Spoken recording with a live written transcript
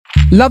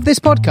Love this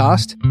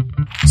podcast?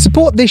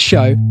 Support this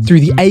show through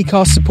the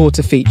Acast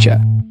supporter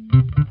feature.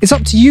 It's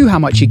up to you how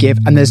much you give,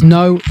 and there's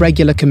no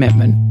regular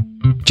commitment.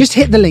 Just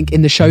hit the link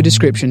in the show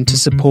description to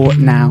support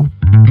now.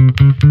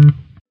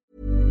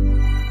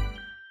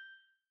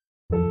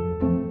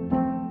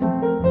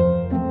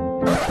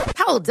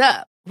 Hold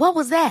up. What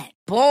was that?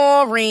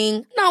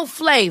 Boring. No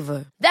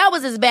flavor. That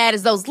was as bad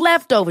as those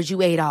leftovers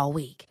you ate all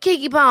week.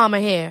 Keke Palmer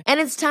here,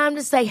 and it's time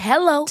to say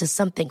hello to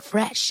something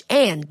fresh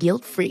and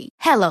guilt-free.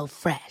 Hello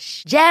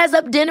Fresh. Jazz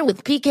up dinner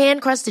with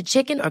pecan-crusted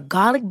chicken or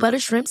garlic butter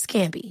shrimp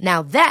scampi.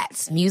 Now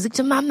that's music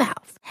to my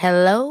mouth.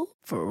 Hello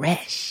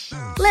Fresh.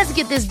 Let's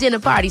get this dinner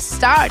party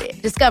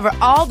started. Discover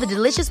all the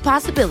delicious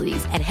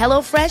possibilities at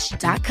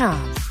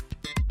hellofresh.com.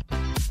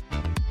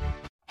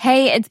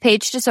 Hey, it's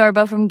Paige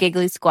DeSorbo from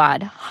Giggly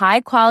Squad.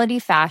 High quality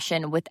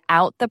fashion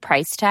without the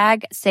price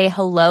tag. Say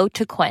hello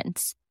to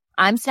Quince.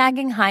 I'm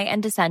snagging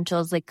high-end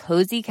essentials like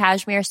cozy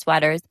cashmere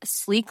sweaters,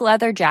 sleek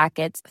leather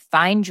jackets,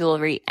 fine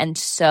jewelry, and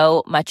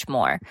so much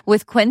more.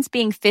 With Quince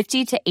being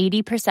 50 to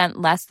 80%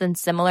 less than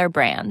similar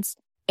brands.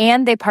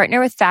 And they partner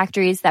with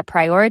factories that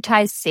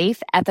prioritize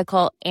safe,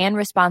 ethical, and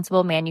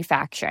responsible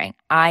manufacturing.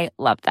 I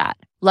love that.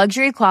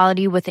 Luxury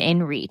quality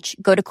within reach.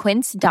 Go to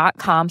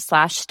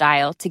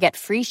quince.com/style to get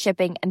free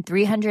shipping and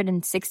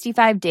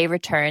 365-day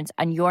returns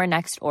on your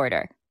next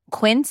order.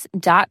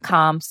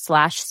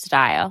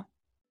 Quince.com/style.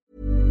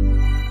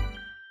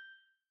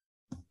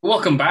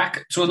 Welcome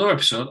back to another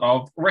episode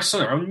of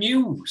Wrestling Around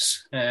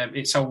News.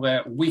 It's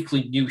our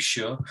weekly news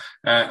show,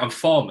 and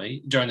for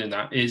me, joining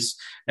that is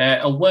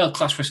a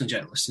world-class wrestling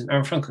journalist,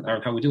 Aaron Franklin.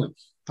 Aaron, how are we doing?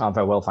 I'm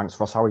very well, thanks,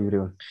 Ross. How are you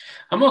doing?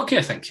 I'm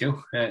okay, thank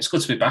you. It's good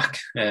to be back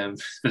for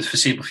the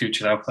foreseeable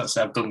future now.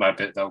 I've done my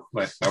bit now.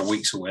 We're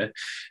weeks away.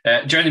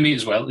 Joining me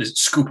as well is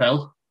Scoop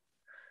L.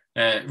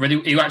 Ready?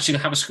 Are you actually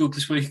going to have a scoop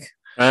this week?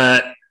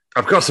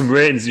 I've got some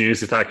ratings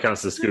news if that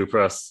counts as scoop,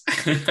 Ross.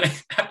 Do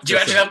you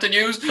actually have the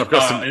news? I've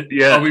got some,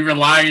 yeah. Are we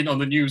relying on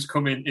the news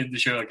coming in the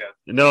show again?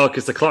 No,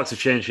 because the clocks have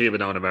changed here, but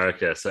now in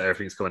America, so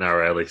everything's coming out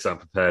early, so I'm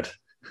prepared.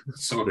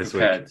 So we're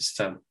prepared this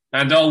time.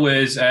 And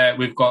always,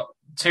 we've got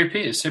Terry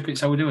Peters. Terry Peters,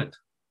 how are we doing?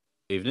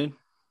 Evening.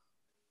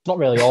 Not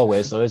really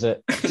always, though, is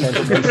it?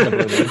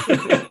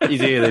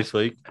 He's here this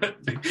week.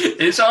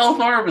 It's all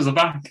four of us are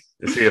back.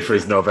 He's here for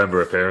his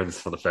November appearance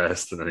for the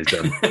first, and then he's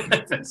done.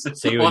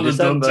 See you in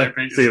December.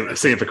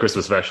 See him for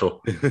Christmas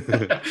special.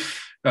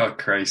 Oh,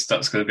 Christ,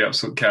 that's going to be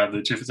absolute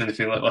carnage if it's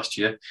anything like last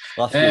year.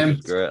 Last year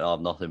was great. I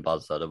have nothing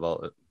bad said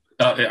about it.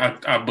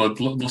 I would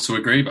love to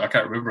agree, but I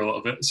can't remember a lot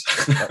of it.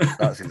 So.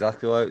 That's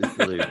exactly why it was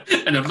brilliant.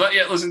 And I've not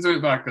yet listened to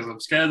it back because I'm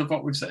scared of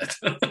what we've said.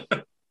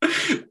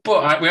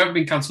 But we haven't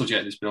been cancelled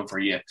yet. It's been on for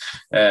a year.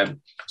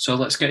 So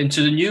let's get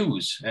into the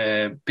news.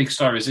 Big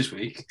stories this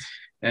week.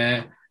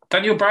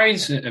 Daniel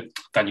Bryan's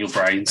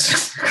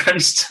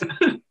Christ.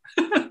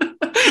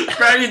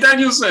 Bryan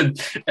Danielson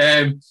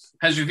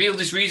has revealed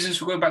his reasons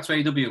for going back to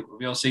AEW. Have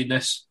you all seen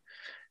this?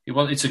 He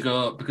wanted to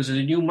go because of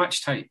the new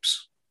match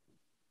types.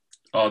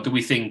 Or do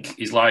we think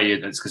he's lying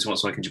and it's because he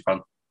wants to work in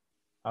Japan?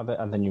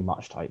 And the new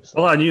match types.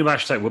 Well, a new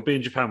match type would be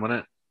in Japan,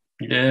 wouldn't it?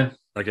 Yeah.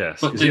 I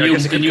guess. But I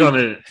guess it could go on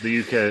the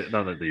UK,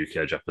 not the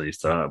UK Japanese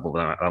style, but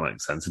that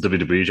makes sense. The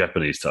WWE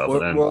Japanese style.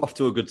 We're off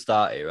to a good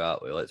start here,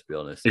 aren't we? Let's be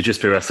honest. He'd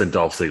just be wrestling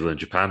Dolph Ziggler in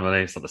Japan, wouldn't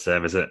he? It's not the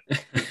same, is it?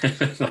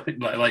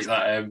 like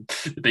that,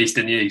 the Beast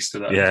in the East,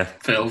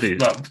 that film,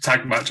 that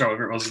tag match,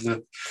 however it was.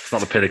 It's not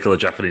the pinnacle of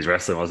Japanese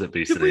wrestling, was it?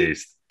 Beast in the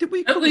East. Did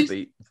we cover Beast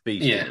in the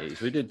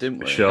East? We did,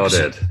 didn't we? Sure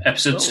did.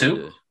 Episode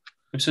 2.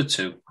 Episode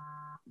 2.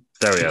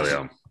 Very early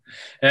on.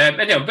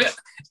 Anyway, but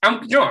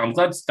I'm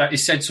glad that he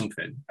said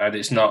something, and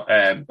it's not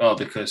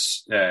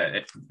because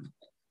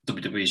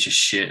WWE is just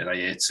shit and I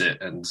hate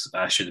it, and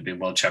I should have been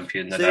world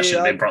champion, and I should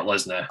have been Brock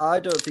Lesnar. I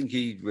don't think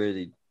he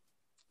really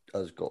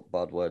has got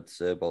bad words to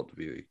say about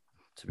WWE.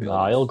 To be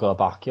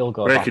honest, he'll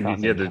go back.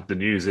 The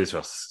news is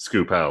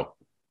Scoop L.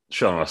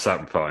 Sean Ross Sapp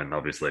reporting,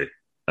 obviously.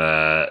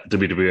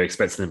 WWE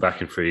expecting him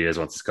back in 3 years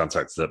once his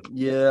contract's up.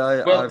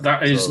 Yeah,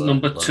 that is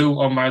number 2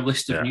 on my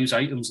list of news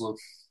items, love.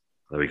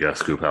 There we go,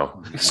 Scoop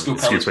L.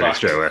 Scoop L's back.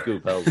 Straight away.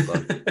 Scoop L's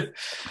back.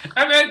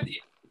 I mean,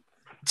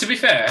 to be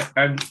fair,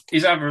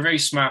 he's either a very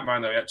smart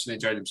man or he actually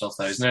enjoyed himself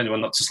there. He's the only one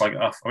not to slag it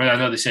off. I mean, I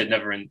know they said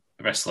never in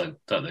wrestling,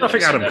 don't they? I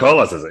think Adam Cole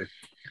has he?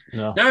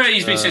 No,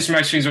 he's been saying some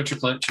nice things about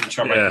Triple H and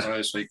Shawn Michaels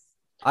this week.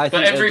 But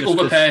every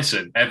other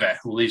person ever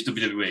who leaves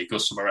WWE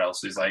goes somewhere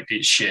else is like,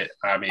 it's shit.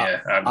 I'm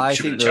here. I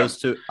think those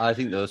two are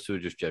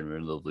just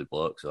genuine lovely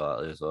blokes,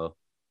 aren't they? So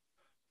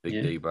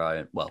Big D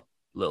Bryan,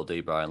 Little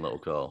D Bryan, Little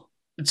Cole.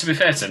 To be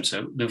fair to them,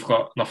 too, they've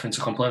got nothing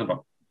to complain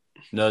about.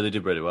 No, they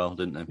did really well,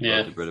 didn't they?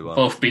 Yeah, did really well.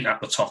 Both been at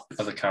the top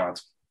of the card.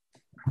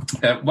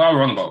 While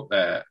we're on about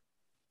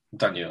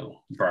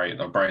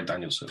Bryan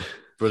Danielson,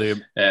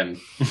 brilliant.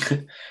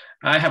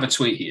 I have a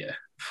tweet here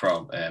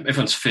from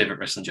everyone's favourite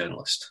wrestling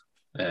journalist,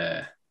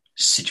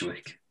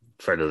 Sidgwick.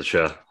 Friend of the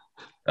show.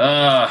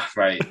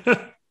 Right.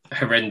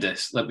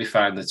 Horrendous. Let me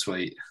find the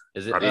tweet.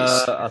 Is it?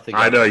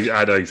 I know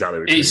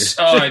exactly what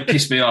it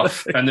pissed me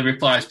off, and the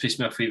replies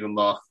pissed me off even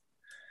more.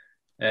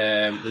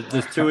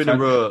 There's two in a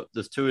row.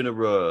 There's two in a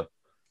row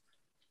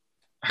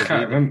I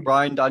can't remember.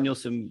 Bryan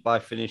Danielson by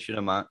finishing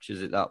a match.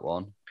 Is it that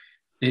one?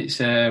 It's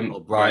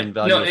Bryan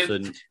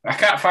Danielson. No, I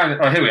can't find it.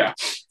 Oh, here we are.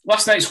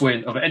 Last night's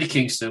win over Eddie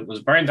Kingston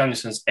was Bryan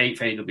Danielson's 8th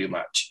AEW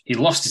match. He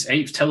lost his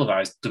 8th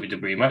televised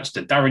WWE match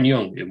to Darren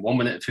Young in 1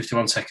 minute and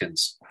 51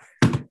 seconds.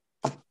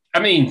 I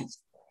mean,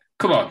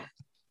 come on.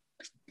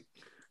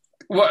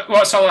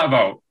 What's all that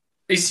about?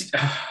 It's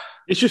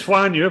just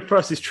winding you up,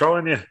 Ross. He's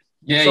trolling you.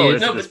 Yeah,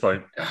 at this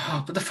point.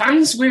 But the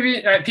fans,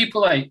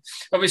 people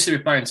obviously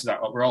replying to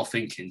that, what we're all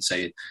thinking,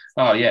 saying,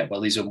 "Oh yeah,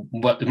 well he's a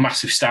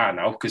massive star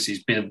now because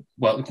he's been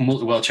a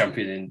multi-world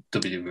champion in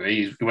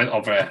WWE. He went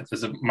over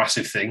as a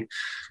massive thing,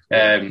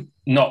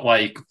 not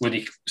like when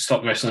he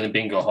stopped wrestling in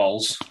bingo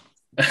halls."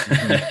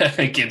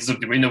 Against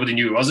WWE, nobody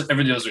knew who he was.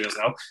 Everybody knows who he is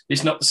now.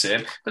 It's not the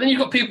same. But then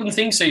you've got people and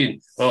things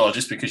saying, "Oh,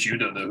 just because you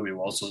don't know who he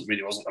was, doesn't mean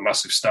he wasn't a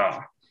massive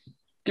star."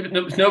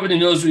 If nobody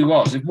knows who he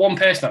was, if one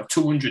person out of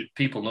 200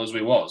 people knows who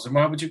he was, then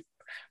why would you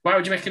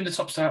make him the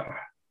top star?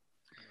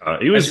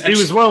 He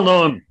was well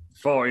known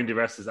for indie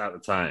wrestlers at the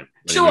time.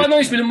 So I know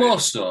he's been the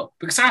most though,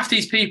 because half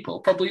these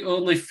people probably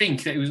only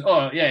think that he was,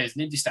 he's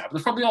an indie star, but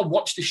they probably all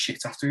watched this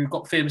shit after he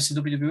got famous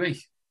in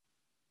WWE.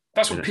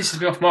 That's what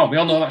pisses me off more. We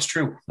all know that's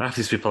true. Half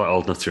these people are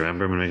old enough to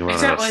remember him in Ring of Honor.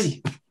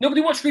 Exactly.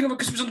 Nobody watched Ring of Honor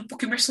because it was on the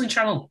fucking wrestling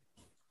channel.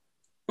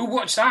 Who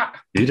watched that?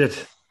 You did.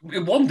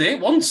 One day,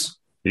 once.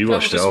 You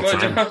watched it all the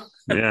time.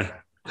 Yeah.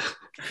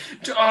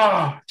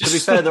 To be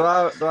fair, there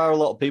are a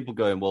lot of people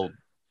going, well,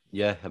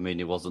 yeah, I mean,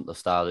 he wasn't the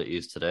star that he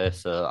is today,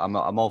 so I'm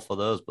all for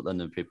those. But then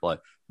there are people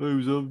like, he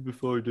was over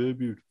before he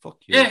debuted. Fuck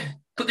you. Yeah,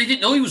 but they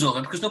didn't know he was over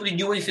because nobody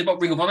knew anything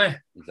about Ring of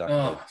Honor.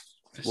 Exactly.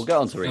 We'll get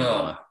on to Ring of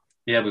Honor.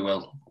 Yeah, we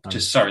will.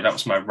 Sorry, that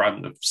was my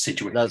rant of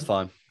Sidgwick. That's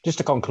fine. Just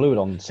to conclude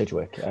on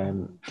Sidgwick,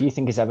 do you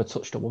think he's ever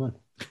touched a woman?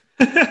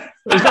 He's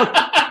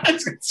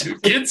got 2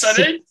 kids, I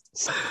think.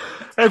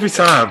 Every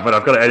time when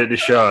I've got to edit the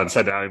show and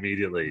send it out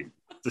immediately,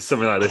 does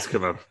something like this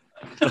come up?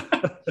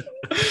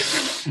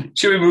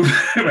 Shall we move?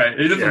 Right,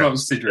 enough about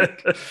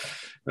Sidgwick.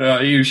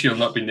 He shall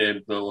not be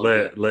named.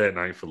 Late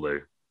night for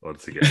Lou,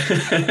 once again.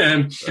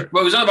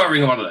 Well, it was all about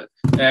Ring of Honor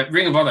then.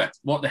 Ring of Honor,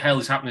 what the hell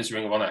is happening to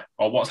Ring of Honor?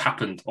 Or what's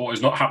happened? Or what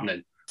is not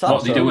happening?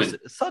 What are they doing?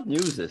 Sad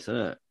news, this, isn't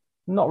it?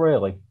 Not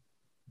really.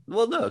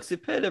 Well, no, because they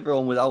paid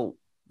everyone without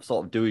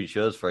sort of doing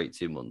shows for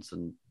 18 months,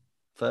 and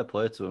fair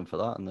play to them for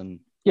that. And then,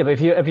 yeah, but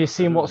have you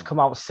seen what's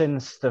come out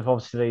since they've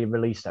obviously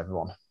released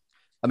everyone?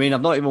 I mean, I've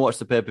not even watched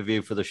the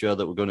pay-per-view for the show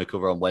that we're going to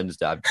cover on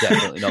Wednesday. I've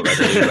definitely not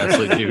read any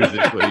wrestling news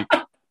this week.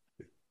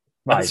 Right,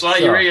 that's why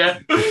you're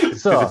here.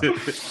 So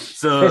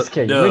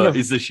no,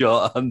 is the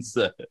short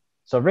answer.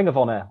 So Ring of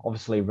Honor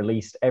obviously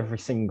released every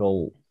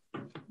single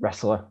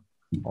wrestler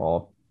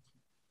or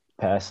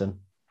person,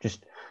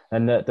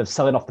 and they're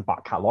selling off the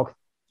back catalogue.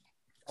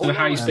 To the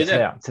highest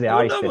bidder. To the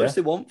highest bidder. How much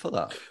they want for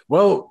that?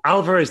 Well,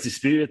 Alvarez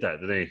disputed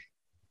that, didn't he?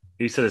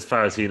 He said, as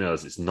far as he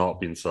knows, it's not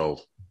been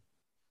sold.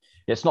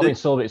 Yeah, it's not been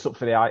sold. It's up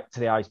to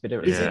the highest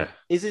bidder.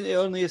 Isn't it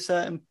only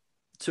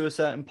to a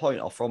certain point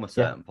or from a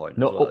certain point?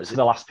 No, up to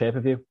the last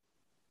pay-per-view.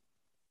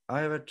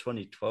 I read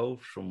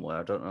 2012 somewhere.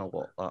 I don't know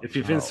what that. If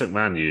you're Vince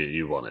McMahon,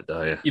 you want it,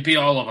 don't you? You'd be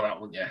all over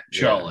that, wouldn't you?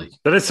 Surely. Yeah.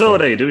 But it's so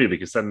AEW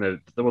because then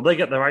they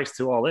get the rights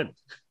to All In.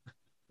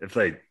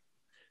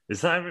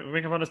 Is that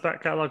Ring of Honor's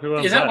back catalogue?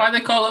 Is that why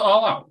they call it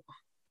All Out?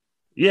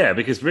 Yeah,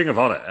 because Ring of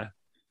Honor.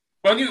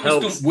 Well, I knew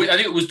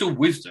it was done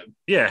with them.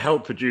 Yeah,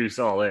 helped produce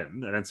All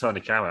In, and then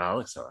Tony Khan went,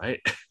 "Looks all right."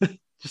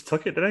 Just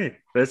took it, didn't he?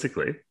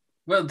 Basically.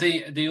 Well,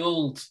 the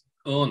old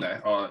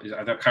owner, or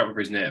can't remember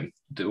his name,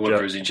 the one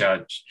who was in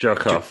charge, Joe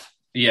Koff.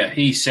 Yeah,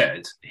 he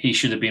said he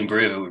should have been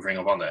braver with Ring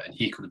of Honor, and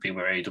he could have been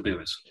where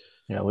AEW is.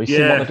 Yeah, well,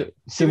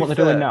 see what they're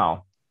doing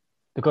now.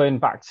 They're going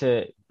back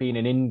to being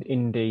an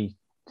indie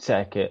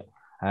circuit,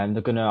 and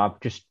they're going to have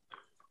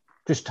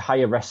just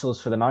hire wrestlers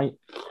for the night,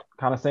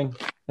 kind of thing.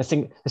 They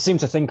seem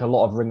to think a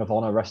lot of Ring of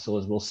Honor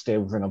wrestlers will stay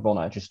with Ring of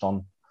Honor just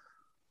on.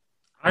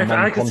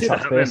 I could see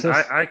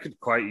that. I could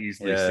quite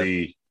easily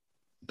see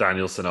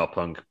Danielson or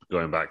Punk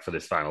going back for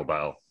this final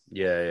battle.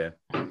 Yeah.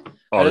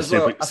 Or the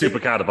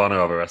Supercard of Honor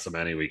over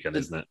WrestleMania weekend,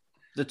 isn't it?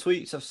 The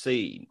tweets I've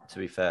seen, to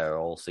be fair, are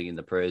all singing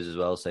the praise as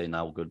well, saying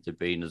how good they've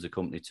been as a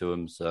company to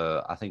them.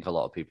 So I think a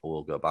lot of people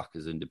will go back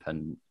as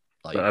independent.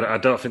 But I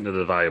don't think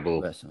they're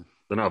viable.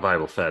 They're not a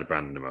viable third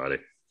brand anymore, are they?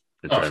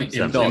 Not at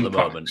the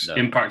moment. No.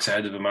 Impact's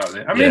ahead of them, aren't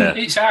they? I mean,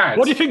 it's hard.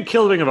 What do you think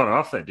killed Ring of Honor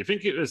off then? Do you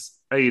think it was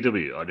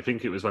AEW, or do you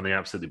think it was when they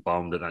absolutely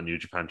bombed at that New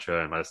Japan show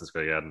in Madison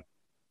Square Garden?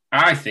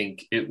 I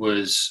think it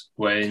was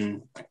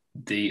when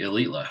the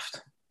Elite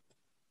left.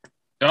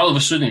 All of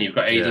a sudden, you've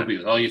got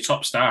AEW, all your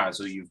top stars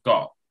who you've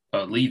got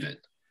are leaving,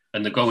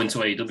 and they're going to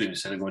AEW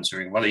instead of going to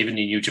Ring of Honor, even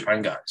the New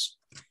Japan guys.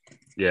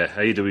 Yeah,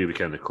 AEW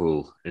became the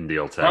cool indie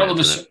alternative. All of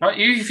a sudden,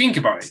 you think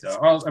about it,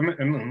 though,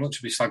 I'm not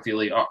to be slag the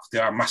Elite off. They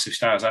are massive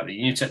stars, aren't they?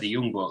 You take the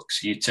Young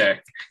Bucks, you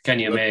take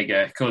Kenny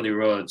Omega, Cody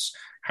Rhodes,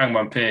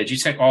 Hangman Page, you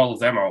take all of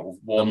them out of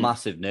one. The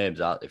massive names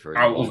out there for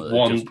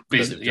one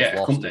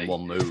business, company.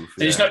 One move.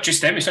 It's not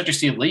just them, it's not just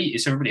the Elite,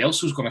 it's everybody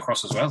else who's gone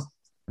across as well.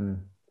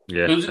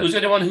 Yeah. Who's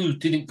anyone who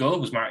didn't go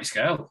was Marty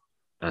Scurll.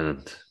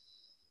 And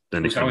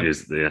then he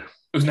used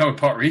who's now in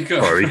Puerto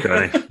Rico.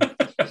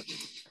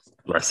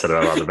 less said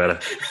about that, the better.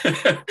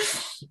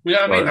 You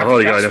know what I mean? I've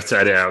only got enough to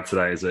edit out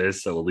today as it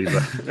is, so we'll leave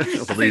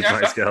that. We'll leave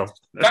my scale.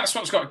 That's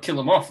what's got to kill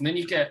them off. And then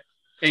you get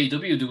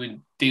AEW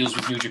doing deals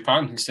with New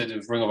Japan instead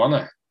of Ring of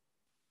Honor.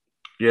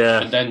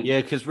 Yeah. And then,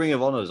 because Ring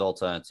of Honor's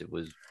alternative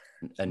was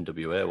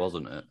NWA,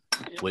 wasn't it?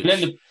 Which,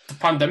 and then the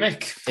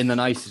pandemic. in the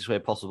nicest way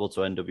possible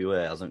to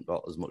NWA, hasn't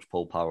got as much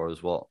pull power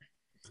as what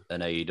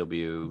an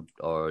AEW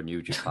or a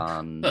New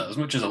Japan. No, as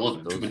much as I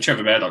love it, when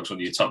Trevor Murdoch's one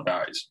of your top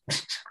guys.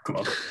 Come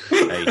on.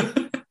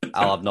 Hey,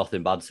 I'll have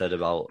nothing bad said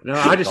about. No,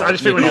 I just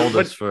think when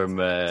you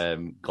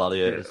from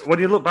Gladiators. When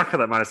you look back at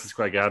that Madison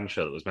Square Garden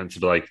show that was meant to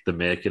be like the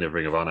making of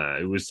Ring of Honor,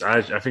 it was.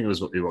 I think it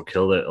was what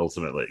killed it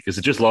ultimately because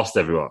it just lost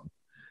everyone.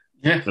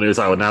 Yeah, and it was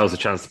like, well, now was a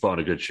chance to put on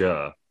a good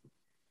show,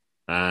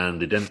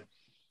 and they didn't.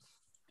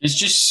 It's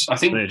just, I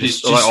think,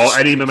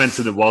 any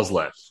momentum that was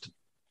left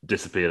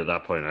disappeared at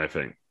that point. I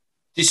think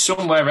there's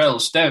somewhere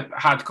else. Their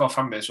hardcore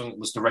fan base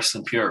was the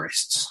wrestling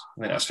purists.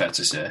 I think that's fair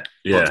to say.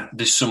 Yeah, but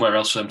there's somewhere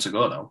else for them to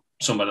go now.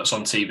 Somewhere that's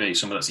on TV,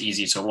 somewhere that's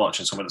easy to watch,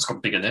 and somewhere that's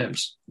got bigger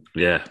names.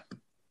 Yeah.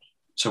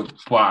 So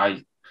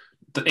why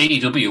the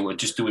AEW were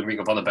just doing Ring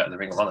of Honor better than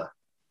Ring of Honor?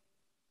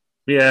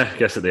 Yeah, I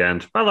guess at the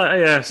end. Well,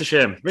 yeah, it's a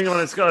shame. Ring of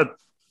Honor's got.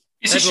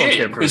 It's a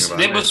shame because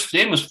they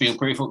must feel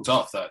pretty fucked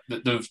off that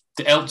they've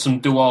helped them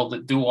do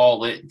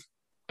all in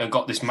and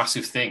got this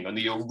massive thing and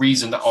the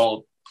reason that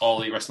all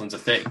elite wrestling's a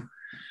thing.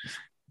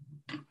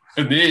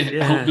 And they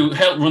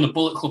helped run the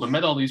Bullet Club and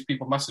made all these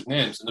people massive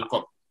names and they've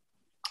got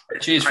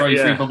cheers for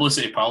your free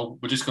publicity, pal.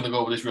 We're just going to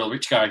go with this real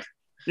rich guy.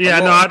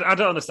 Yeah, I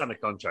don't understand the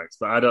contracts,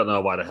 but I don't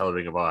know why the hell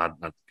Ring of Honor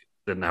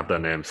didn't have their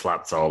name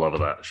slapped all over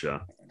that show.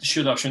 They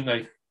should have, shouldn't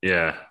they?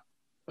 Yeah.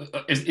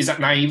 Is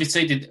that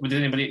naivety? Did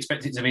anybody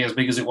expect it to be as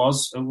big as it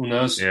was? Who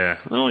knows? Yeah.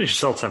 Well, you should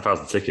sell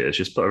 10,000 tickets.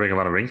 Just put a Ring of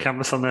Honor ring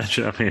canvas on there.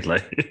 Do you know what I mean?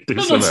 Like, could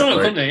have done something,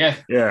 couldn't they?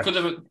 Yeah. Could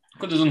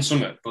have done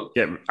something, but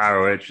get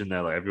ROH in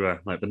there like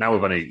everywhere. Like, but now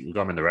we've got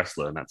him in the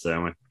wrestler, and that's it.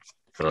 Haven't we?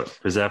 So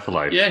preserve for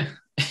life. Yeah.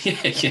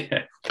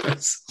 It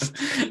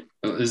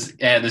was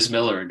Ernest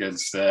Miller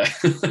against.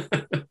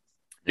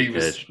 He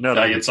was no,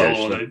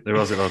 there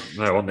wasn't.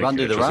 No, one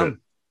Randy the Ram.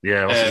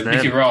 Yeah, what's his name?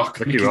 Mickey Rourke.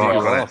 Mickey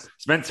Rourke. Right.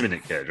 It's meant to be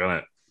Nick Cage, isn't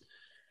it?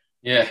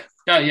 Yeah.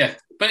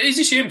 But it's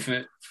a shame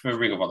for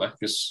Ring of Honor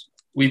because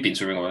we've been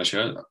to a Ring of Honor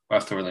show.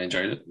 I've thoroughly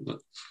enjoyed it. But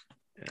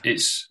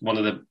it's one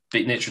of the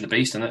big nature of the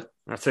beast, isn't it?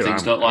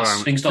 Things don't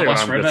last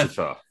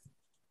forever.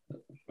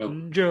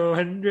 Joe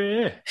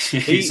Hendry.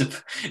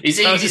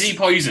 Is he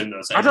poisoned?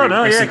 I don't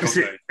know. Yeah, because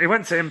he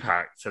went to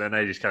Impact and then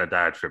they just kind of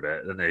died for a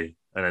bit, didn't he?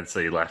 And then so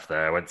he left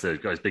there.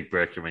 Got his big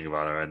break in Ring of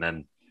Honor, and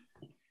then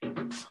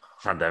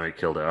pandemic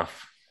killed it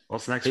off.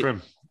 What's next for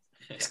him?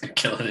 He's gonna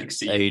kill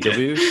NXT.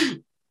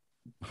 AEW.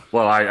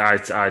 Well,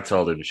 I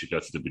told him he should go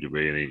to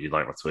WWE, and he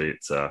liked my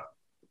tweet. So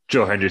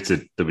Joe Hendry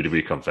to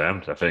WWE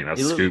confirmed. I think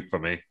that's a scoop for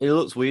me. He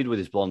looks weird with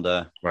his blonde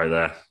hair. Right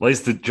there. Well,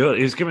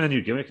 he was given a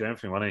new gimmick and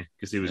everything, wasn't he?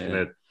 Because he was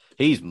going to.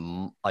 He's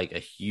like a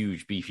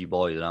huge, beefy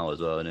boy now as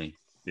well, isn't he?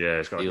 Yeah,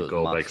 he's got like a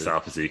Goldberg style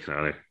physique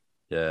now, hasn't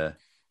he? Yeah.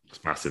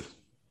 It's massive.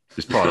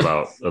 He's put on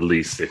about at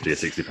least 50 or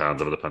 60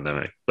 pounds over the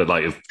pandemic, but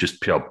like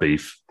just pure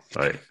beef.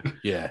 Like,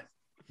 yeah.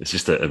 It's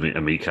just a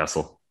meat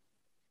castle.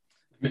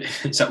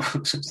 Is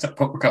that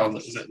what we're calling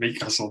it? Is it meat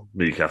castle?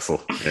 Meat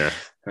castle, yeah.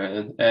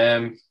 Right.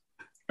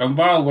 And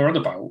while we're on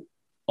about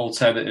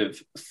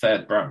alternative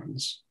third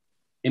brands,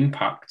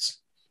 Impact,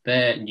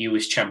 their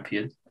newest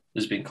champion,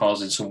 has been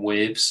causing some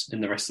waves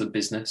in the rest of the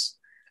business.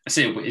 I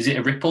say, is it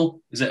a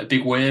ripple? Is it a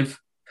big wave?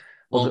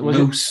 Well,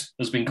 Moose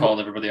has been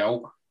calling everybody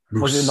out.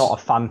 Was it not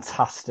a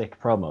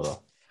fantastic promo,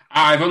 though?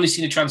 I've only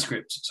seen a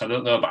transcript, so I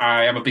don't know, but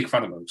I am a big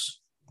fan of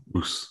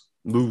Moose.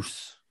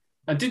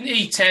 And didn't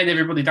he turn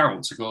everybody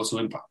down to go to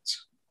Impact?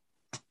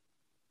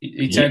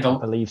 He turned I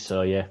believe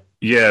so, yeah.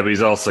 Yeah, but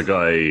he's also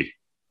got a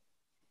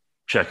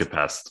checkered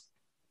past.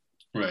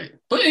 Right.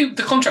 But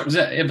the contract was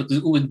there, but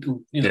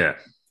yeah.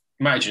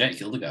 Matty Jannetty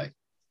killed the guy.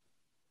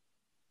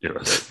 Yeah,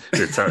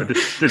 didn't tell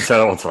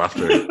him until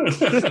after.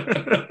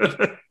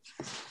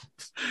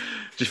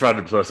 Just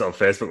random post on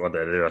Facebook one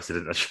day and I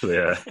didn't actually.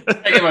 I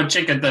give a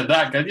chicken did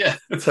that, could you?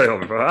 Tell you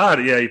what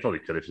before. Yeah, you probably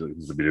could if you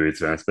looked at the video, to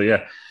be honest. But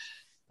yeah,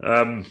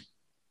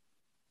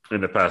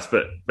 in the past,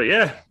 but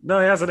yeah,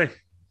 no, he hasn't.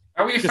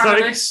 Are we a fan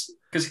of this?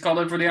 Because he called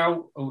everybody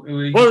out.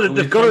 Well,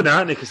 they've got it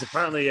now, because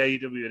apparently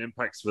AEW and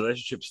Impact's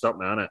relationship stopped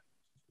now, isn't it?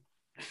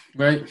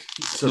 Right.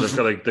 So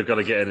they've got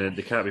to get in, and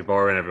they can't be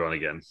boring everyone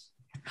again.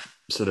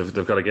 So they've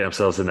got to get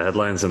themselves in the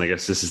headlines, and I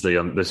guess this is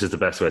the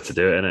best way to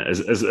do it,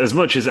 isn't it? As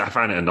much as I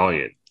find it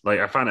annoying,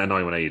 like I find it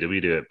annoying when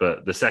AEW do it,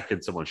 but the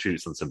second someone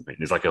shoots on something,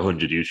 there's like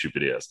 100 YouTube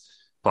videos,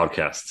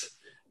 podcasts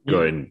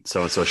going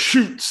so and so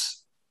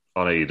shoots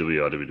on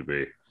AEW or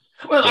WWE.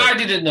 Well, I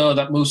didn't know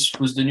that Moose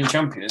was the new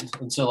champion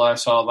until I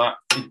saw that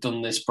he'd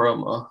done this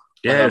promo.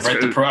 Yeah,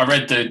 I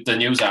read the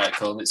news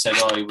article and it said,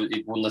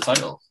 he'd won the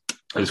title.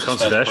 It was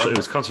controversial. It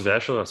was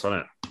controversial. That's on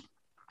it.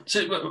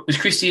 So is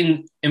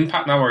Christian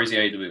Impact now, or is he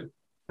AEW?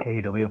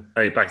 AEW.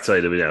 Hey, back to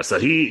AEW now. So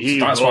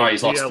that's why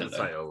he's lost the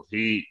title.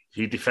 He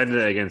defended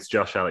it against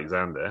Josh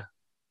Alexander.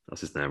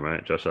 That's his name,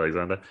 right? Josh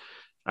Alexander.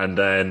 And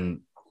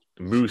then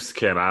Moose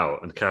came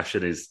out and cashed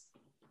in his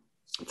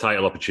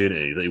title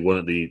opportunity that he won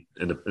in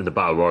the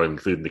Battle Royal,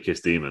 including the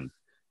Kiss Demon,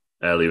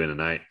 earlier in the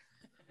night.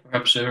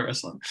 Absolute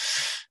wrestling.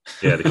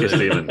 Yeah, the Kiss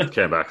Demon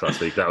came back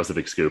last week. That was the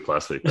big scoop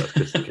last week.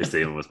 Kiss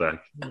Demon was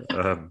back.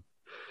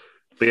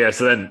 But yeah,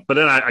 then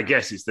I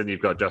guess then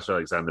you've got Josh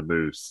Alexander,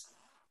 Moose,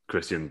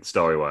 Christian.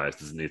 Story wise,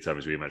 doesn't need to have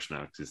his rematch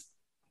now because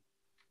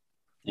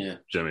do you know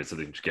what I mean?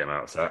 Something just came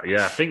out. So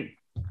yeah, I think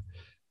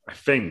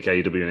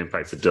AEW and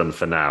Impact are done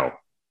for now.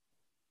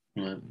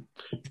 Right.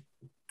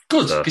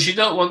 Good, because you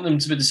don't want them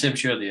to be the same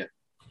show, do you?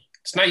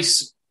 It's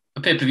nice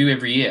a pay-per-view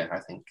every year, I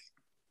think.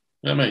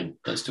 You know what I mean?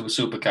 Let's do a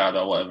supercard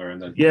or whatever.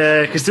 And then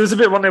because there was a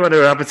bit one day when they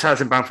were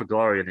advertising Bound for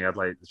Glory and they had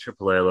like the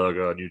AAA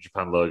logo, New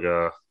Japan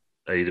logo,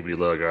 AEW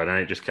logo, and then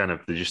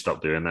they just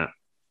stopped doing that.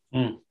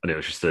 And it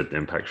was just an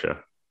Impact show.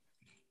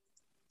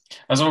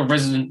 As a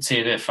resident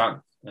TNA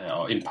fan,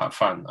 or Impact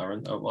fan,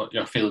 Aaron, what are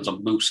your feelings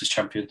on Moose as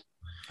champion?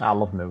 I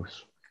love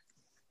Moose.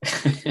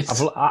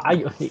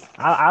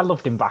 I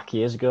loved him back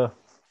years ago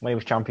when he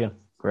was champion.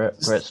 Great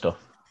stuff.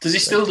 Does he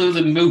still do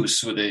the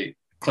Moose with the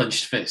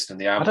clenched fist and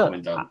the arm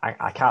coming down?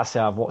 I can't say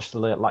I've watched the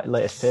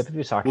latest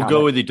pay-per-view, so I can't. We'll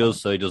go with he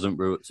does, so it doesn't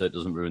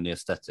ruin the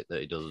aesthetic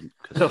that he doesn't.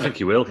 I don't think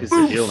he will. He's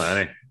the heel now,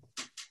 isn't he?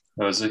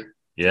 Oh, is he?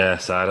 Yeah,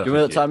 so I don't. Do you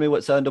remember the time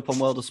he turned up on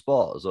World of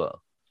Sport as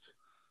well?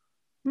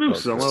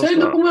 Moose on World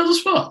Stand up on World of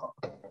Sport?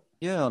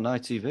 Yeah, on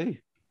ITV.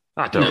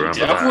 I don't remember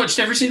that. I've watched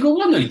every single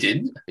one. No, he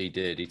didn't. He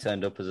did. He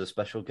turned up as a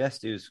special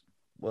guest. He was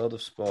World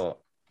of Sport.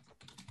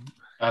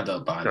 I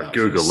don't buy that.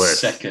 Google for a this.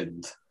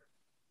 Second.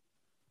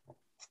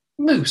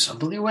 Moose on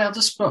the World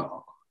of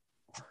Sport.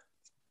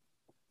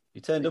 He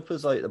turned up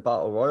as like the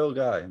Battle Royal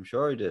guy. I'm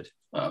sure he did.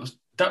 That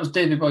was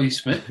David Boy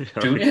Smith,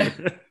 Jr.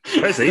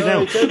 Where's he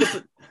now?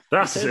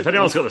 If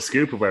anyone's got the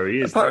scoop of where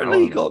he is.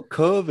 Apparently he got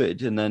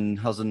COVID and then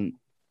hasn't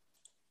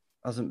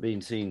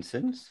been seen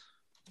since.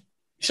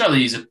 Surely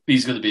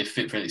he's going to be a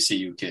fit for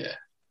NXT UK.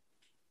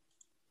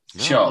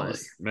 Surely.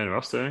 Main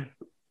roster.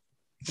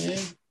 Yeah.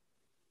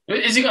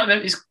 He's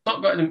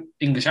not got an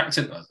English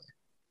accent, has he?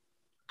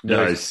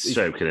 No, he's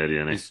straight up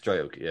Canadian. He's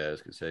straight up, yeah, I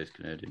was going to say he's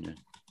Canadian, yeah.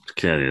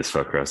 Canadian as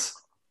fuck, Russ.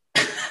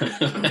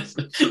 That's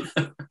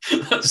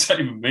not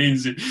even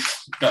means.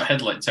 Got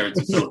head like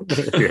Terrence Phillip.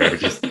 Yeah,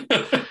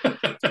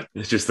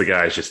 it's just the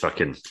guy's just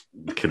fucking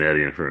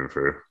Canadian through and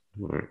through.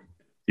 Like,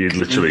 you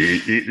literally,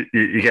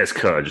 he gets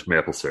cut and just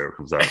maple syrup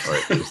comes out.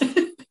 Like,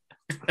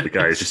 the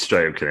guy is just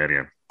straight up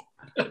Canadian.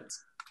 I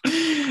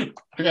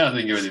can't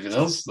think of anything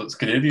else that's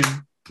Canadian.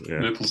 Yeah.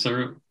 Maple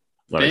syrup.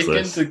 Like Bacon,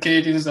 this. the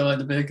Canadians, I like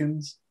the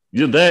bacons.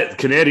 That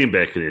Canadian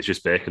bacon is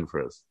just bacon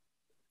for us.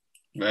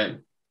 Right.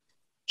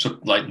 So,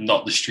 like,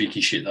 not the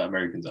streaky shit that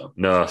Americans have.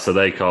 No, so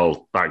they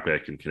call back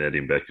bacon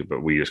Canadian bacon,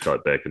 but we just call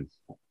it bacon.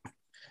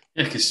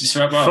 Yeah, because it's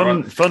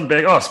fun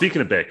bacon. Oh,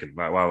 speaking of bacon,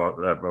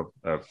 while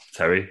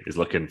Terry is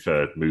looking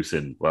for Moose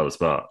in World of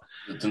Sport.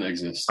 It doesn't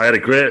exist. I had a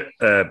great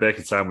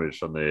bacon sandwich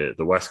from the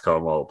West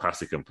Cornwall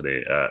Pasta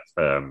Company at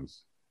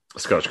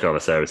Scotch Corner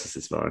Services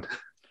this morning.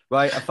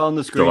 Right, I found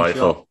the screenshot.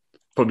 Delightful.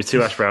 Put me 2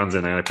 hash browns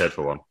in and I paid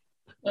for one.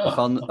 I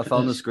found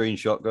the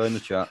screenshot. Go in the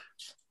chat.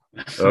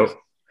 Oh.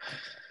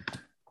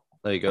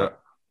 There you go.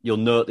 You'll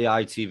note the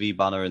ITV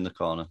banner in the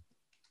corner.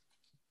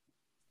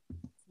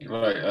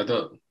 Right,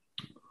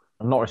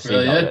 I'm not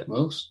receiving that yet.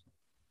 Most.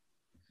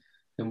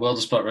 In World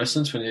of Sport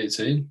Wrestling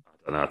 2018. I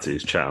don't know how to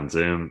use chat on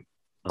Zoom.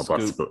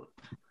 Terry Scoop.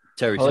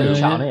 Scoop.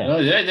 Oh,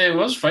 yeah, he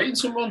was fighting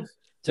someone.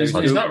 He's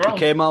Scoop. not wrong. He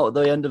came out at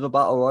the end of a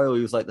battle royal.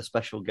 He was like the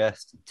special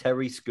guest.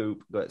 Terry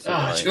Scoop.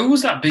 Who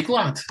was that big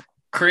lad?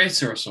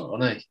 Creator or something,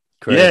 wasn't he?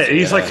 Creator,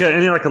 he's like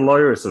a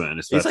lawyer or something.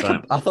 He's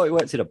like I thought he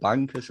worked in a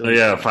bank or something. Oh,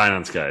 yeah, a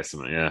finance guy or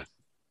something, yeah.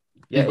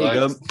 Yeah, there you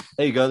go.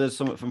 There you go. There's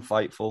something from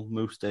Fightful.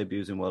 Moose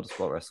debuts in World of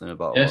Sport Wrestling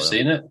about. Yeah,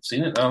 seen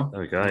it now.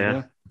 There we go.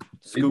 Yeah,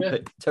 Scoop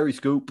it. Terry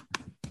Scoop.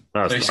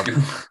 Terry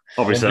Scoop.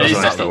 Obviously, that's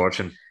what I started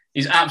watching.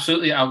 He's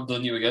absolutely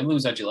outdone you again.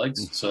 Who's had your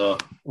legs? So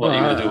what are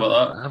you going to do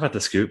about that? I've had the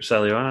scoops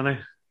earlier on,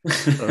 haven't I?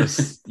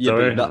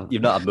 Yeah, but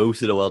you've not had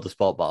Moose in a World of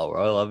Sport Battle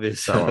Royal, have you?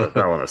 So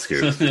I want a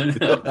scoop.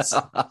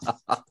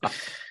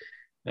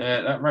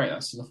 Right,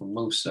 that's enough of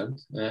Moose then.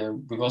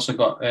 We've also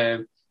got.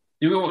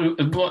 We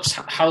watched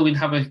Halloween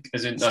Havoc,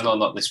 as in no,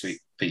 not this week,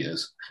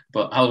 Peters,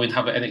 but Halloween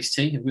Havoc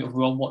NXT. Have we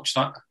all watched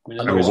that?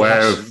 I'm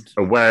aware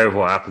of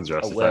what happens.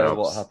 Aware of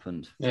what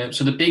happened.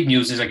 So the big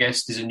news is, I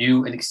guess, there's a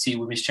new NXT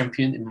Women's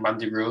Champion in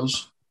Mandy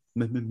Rose.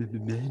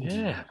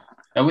 Yeah.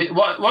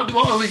 What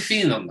are we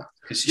feeling on that?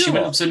 Because she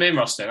went up to the main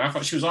roster, and I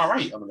thought she was all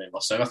right on the main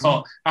roster. And I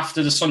thought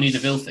after the Sonya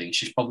Deville thing,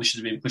 she probably should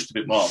have been pushed a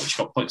bit more, but she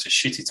got put into a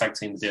shitty tag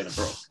team with Dana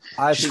Brooke.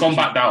 She's gone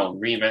back down,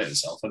 reinvented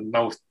herself, and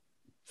now.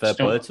 Fair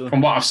play to her.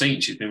 From what I've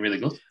seen, she's been really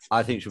good.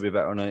 I think she'll be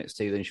better on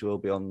NXT than she will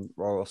be on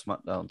Raw or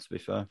SmackDown, to be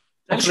fair.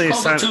 Definitely she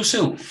called up too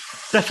soon.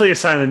 Definitely a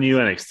sign of new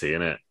NXT,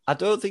 isn't it? I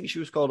don't think she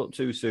was called up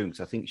too soon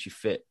because I think she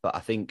fit, but I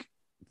think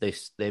they've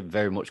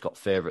very much got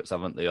favourites,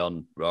 haven't they,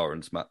 on Raw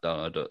and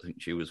SmackDown? I don't think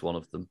she was one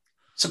of them.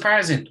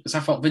 Surprising, because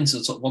I thought Vince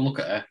had took one look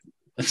at her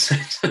and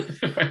said,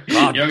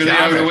 you're going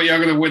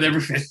to win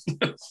everything.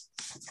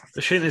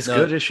 She is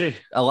good, is she?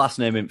 Her last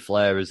name ain't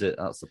Flair, is it?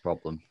 That's the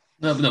problem.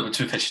 No, but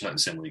to be fair, she's not in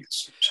the same league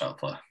as Charlotte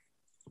Flair.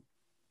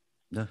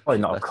 No,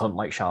 Probably not a cunt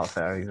like Charlotte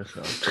Flair either.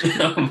 So.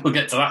 We'll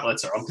get to that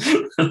later on.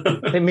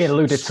 I think me and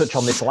Lou did touch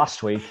on this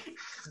last week.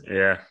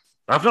 Yeah.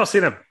 I've not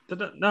seen him.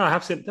 No, I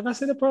have seen. Have I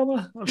seen the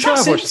promo? I'm sure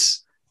I've watched.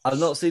 I've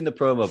not seen the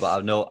promo,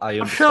 but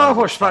I'm sure I've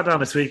watched SmackDown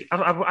this week.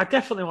 I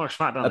definitely watched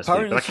SmackDown this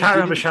week, but I can't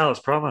remember Charlotte's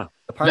promo.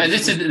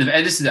 They've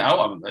edited it out,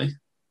 haven't they?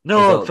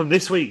 No, from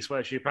this week's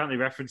where she apparently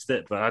referenced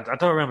it, but I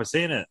don't remember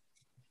seeing it.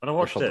 And I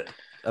watched it.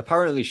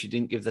 Apparently, she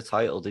didn't give the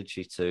title, did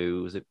she?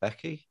 To was it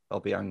Becky or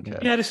Bianca?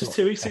 Yeah, this was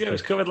 2 weeks ago. It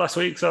was covered last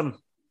week, son.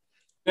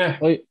 Yeah.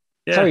 Well,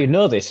 sorry, you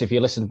know this if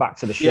you listen back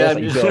to the shows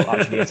that you don't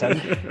actually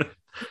attend.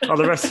 on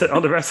the rest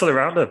of the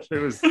roundup, it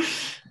was.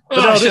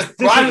 Why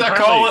did I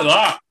call it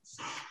that?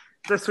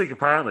 This week,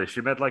 apparently, she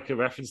made like a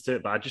reference to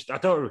it, but I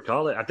don't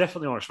recall it. I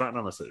definitely watched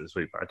SmackDown this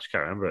week, but I just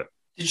can't remember it.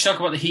 Did you talk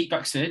about the heat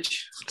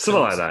backstage?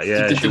 Something like that,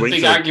 yeah. The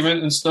big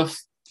argument and stuff.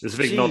 There's a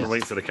big nod and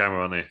wink to the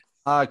camera, on there.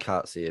 I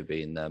can't see her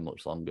being there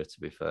much longer, to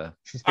be fair.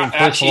 She's been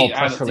full of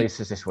press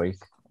releases this week.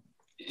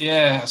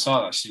 Yeah, I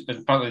saw that.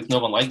 Apparently no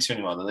one likes her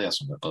anymore, do they, or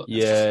something? But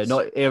yeah,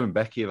 not Aaron and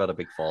Becky have had a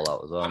big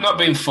fallout as well. I'm not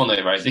being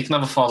funny, right? They can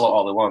have a fallout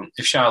all they want.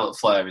 If Charlotte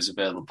Flair is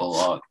available,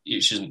 or you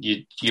sign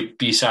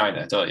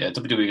her, don't you? WWE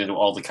are going to do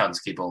all they can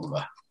to keep hold of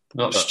her.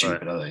 Not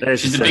stupid, are they?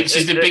 She's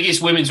the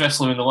biggest women's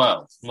wrestler in the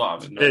world.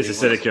 It's a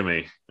cynic of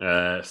me.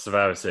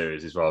 Survivor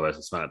Series is Raw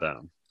versus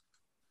SmackDown.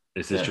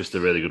 Is this just a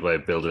really good way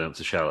of building up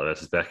to Charlotte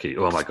versus Becky?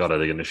 Oh my God, are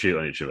they going to shoot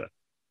on each other?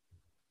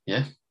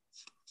 Yeah.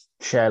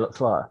 Charlotte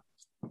Flair.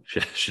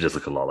 She does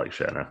look a lot like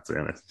Cher now, to be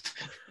honest.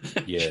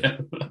 Yeah.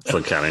 It's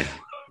uncanny.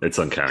 It's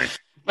uncanny.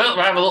 Well,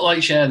 rather look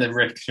like Cher than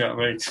Rick, you know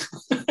what I mean?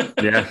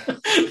 Yeah.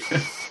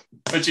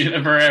 But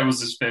her hair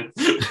was a spin.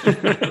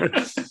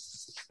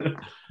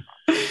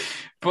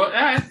 But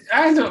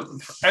I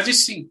don't. I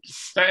just think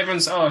that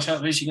everyone's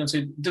Charlotte, is she going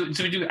to do?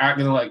 We do act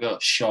going to let go?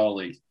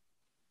 Surely.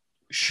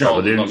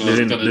 No, they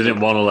didn't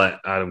want to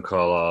let Adam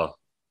Cole or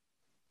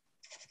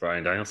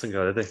Bryan Danielson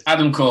go, did they?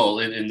 Adam Cole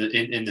in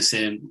the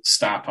same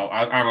star power.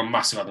 I'm a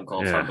massive Adam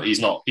Cole fan, but he's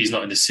not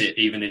in the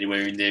even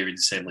anywhere near in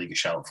the same league as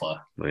Charlotte Flair.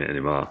 Not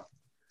anymore.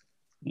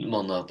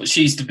 Well, no, but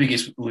she's the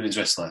biggest women's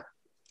wrestler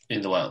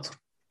in the world.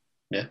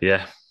 Yeah.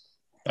 Yeah.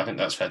 I think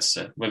that's fair to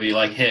say. Whether you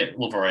like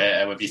love or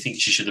hate her, whether you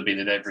think she should have been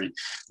in every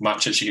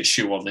match that she gets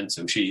shoehorned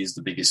into, she is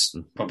the biggest,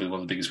 probably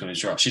one of the biggest women's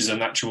draw. She's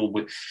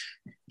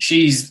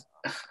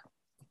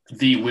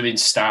the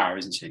women's star,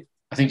 isn't she?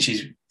 I think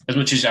she's, as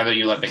much as I know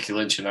you like Becky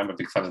Lynch, and I'm a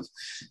big fan of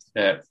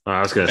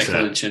I was going to say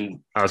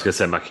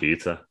Maki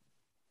Ita.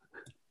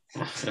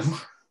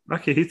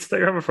 Maki Ita, I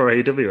remember from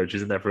AEW when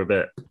she's in there for a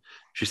bit.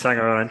 She sang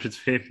her own entrance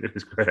theme. It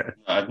was great.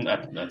 I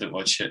didn't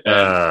watch it.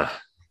 But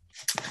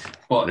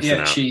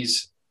yeah,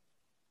 she's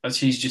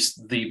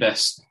just the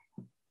best,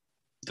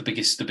 the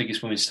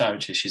biggest women's star.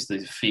 She's the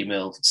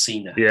female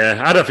Cena.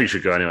 Yeah, I don't think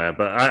she'd go anywhere,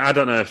 but I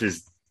don't know if they're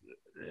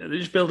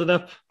just building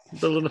up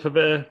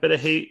a bit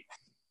of heat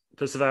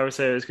for Survivor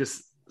Series,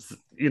 because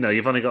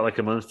you've only got like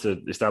a month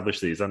to establish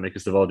these, haven't they?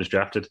 Because they've all just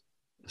drafted.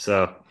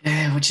 So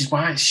yeah, which is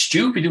why it's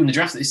stupid doing the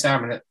draft at this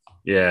time, isn't it?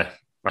 Yeah,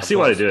 I see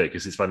why they do it,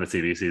 because it's fun the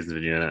TV season's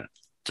renewing it.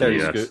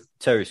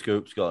 Terry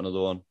Scoop's got another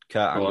one.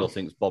 Kurt Angle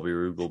thinks Bobby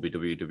Roode will be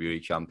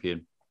WWE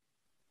champion.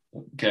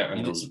 Kurt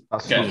Angle's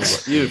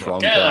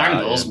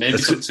maybe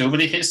took too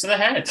many hits to the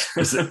head.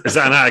 Is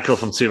that an article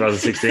from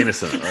 2016 or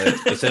something? Right?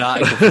 It's an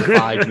article from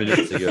 5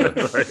 minutes ago.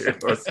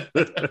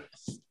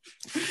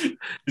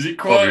 Is it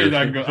quoted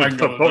Angle?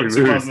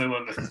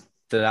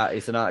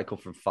 It's an article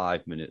from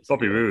 5 minutes.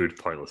 Bobby Roode,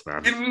 pointless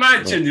man.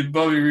 Imagine if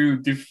Bobby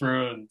Roode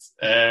dethroned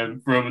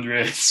Roman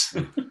Reigns.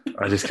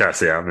 I just can't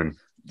see it happening.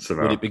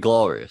 Somehow. Would it be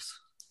glorious?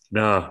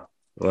 No,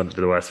 it wouldn't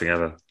be the worst thing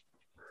ever.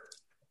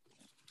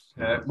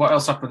 What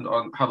else happened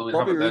on Halloween?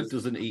 Bobby Roode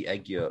doesn't eat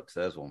egg yolks.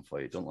 There's one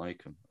for you. Don't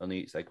like him.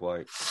 Only eats egg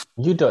whites.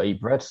 You don't eat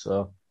bread,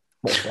 so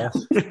what's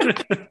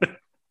that?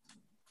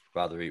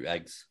 Rather eat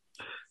eggs.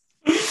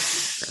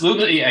 Luke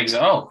doesn't eat eggs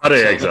at all. I don't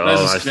eat eggs at all.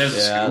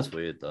 That's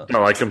weird, though.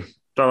 Don't like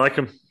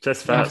them.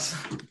 Test fats.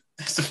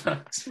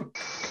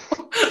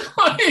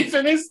 What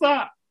even is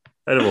that?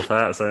 Edible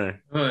fats, eh?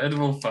 Oh,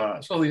 edible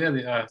fats. Well, yeah,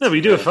 they are. No, but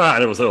you do a fat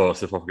and it was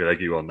it's a fucking egg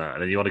you want that,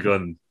 and then you want to go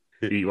and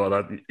eat what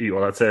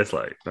that tastes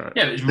like. No.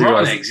 Yeah, but it's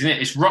rotten eggs, isn't it?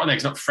 It's rotten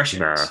eggs, not fresh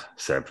eggs. Nah,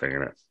 same thing,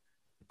 innit?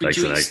 But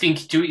do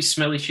you eat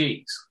smelly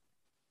cheese?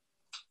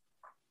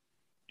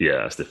 Yeah,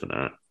 that's different.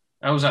 That.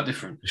 How was that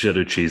different? You should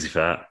do cheesy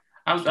fat.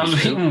 I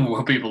was eating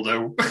what people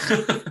do.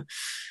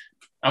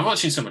 I'm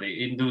watching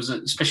somebody, there was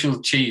a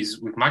special cheese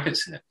with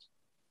maggots in it.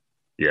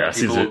 Yeah,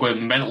 people were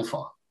going mental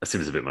for. That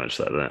seems a bit much,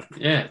 that, doesn't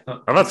it? Yeah.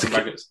 I've had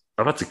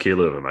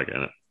tequila with a maggot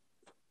in it.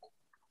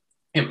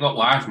 Yeah, but not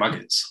live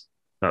maggots.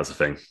 That was the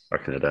thing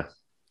back in the day.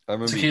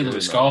 Tequila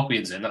with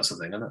scorpions in, that's the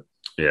thing, isn't it?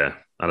 Yeah,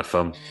 and a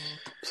thumb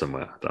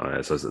somewhere. I don't know,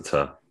 it's always a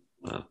toe.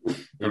 A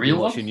real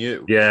one? Watching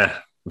you? Yeah,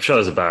 I'm sure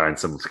there's a bar in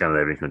some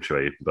Scandinavian country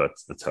where you put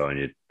a toe and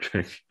you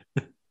drink.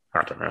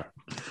 I don't know.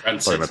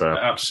 Rancid.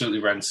 Absolutely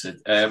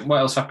rancid. What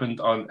else happened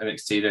on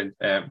NXT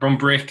then? Bron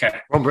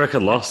Breakker. Bron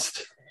Breakker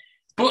lost.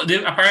 But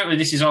apparently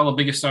this is all a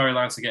bigger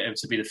storyline to get him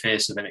to be the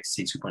face of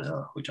NXT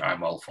 2.0, which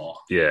I'm all for.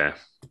 Yeah.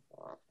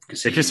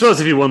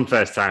 If you won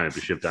first time, it'd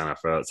be shoved down our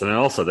throats. And then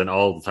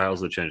all the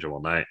titles would change in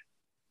one night.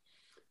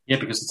 Yeah,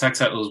 because the tag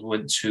titles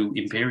went to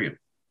Imperium.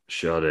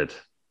 Sure did.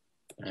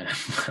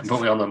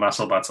 But we all know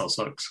Marcel Bartel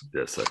sucks.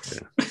 Yeah, sucks,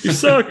 yeah. You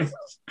suck!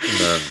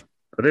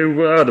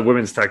 The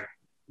women's tag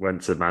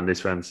went to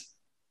Mandy's friends.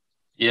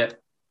 Yeah.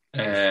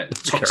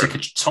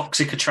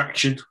 Toxic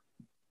Attraction.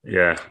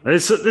 Yeah.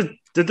 Does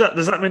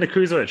that mean the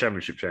Cruiserweight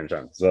Championship changed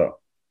hands as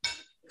well?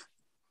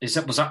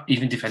 Was that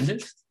even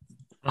defended?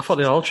 I thought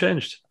they all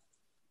changed.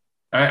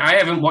 I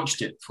haven't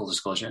watched it, full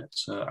disclosure,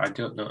 so I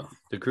don't know.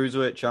 The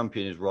Cruiserweight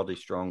Champion is Roddy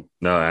Strong.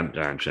 No, I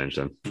haven't changed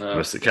them. No.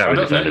 It can't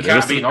be defended.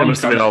 It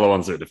must have been all the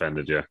ones that were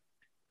defended, yeah.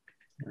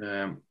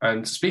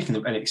 And speaking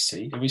of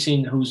NXT, have you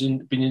seen who's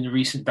been in the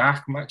recent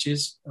dark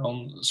matches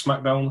on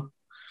SmackDown?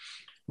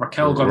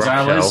 Raquel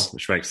Gonzalez.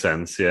 Which makes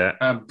sense,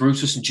 yeah.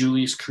 Brutus and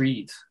Julius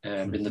Creed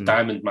in the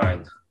Diamond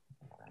Mine.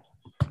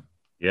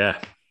 Yeah.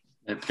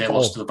 They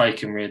lost to the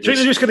Viking Raiders. Do you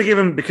think they're just going to give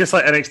him, because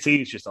like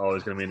NXT is just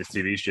always going to be in this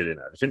TV studio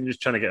now, I think they're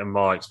just trying to get him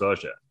more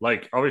exposure.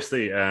 Like,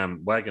 obviously,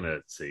 we're going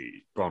to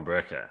see Braun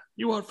Breaker.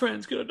 You want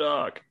friends, get a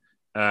dog.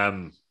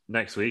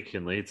 Next week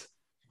in Leeds.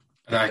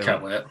 And I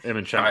can't wait. Him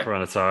and Ciampa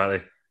on a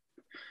title.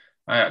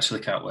 I actually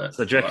can't wait.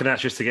 So do you reckon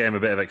that's just to get him a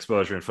bit of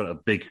exposure in front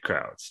of big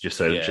crowds, just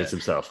so he shits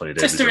himself when he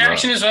does? Test the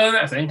reaction as well,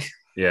 I think.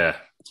 Yeah.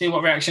 See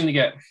what reaction you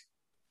get.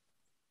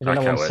 Did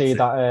anyone see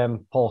that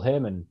Paul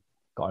Heyman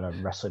got in a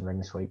wrestling ring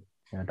this week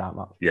in a dark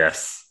match?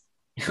 Yes.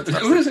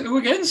 Who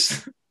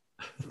against?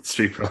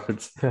 Street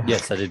Profits.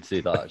 Yes, I did see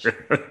that, actually.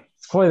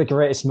 It's probably the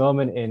greatest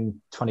moment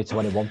in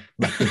 2021.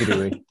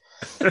 WWE.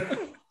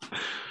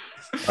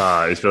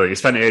 He's brilliant. He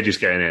spent ages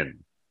getting in,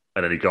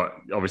 and then he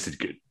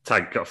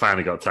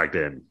finally got tagged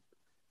in.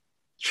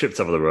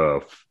 Tripped over the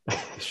rope.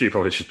 Street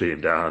Profits should beat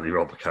him down. He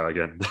rolled the car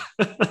again.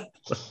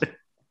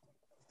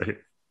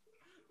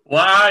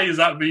 Why is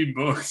that being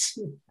booked?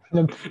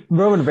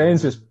 Roman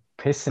Reigns was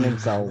pissing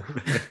himself.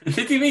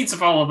 Did he mean to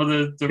fall over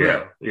the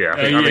rope? Yeah,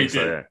 I think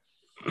so,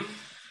 yeah.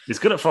 He's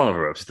good at falling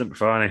over ropes. He's done it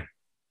before, hasn't he?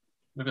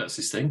 Maybe that's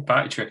his thing.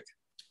 Party trick.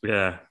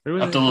 Yeah.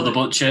 Abdullah the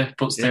Butcher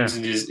puts things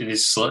in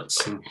his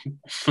slits and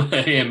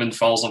Heyman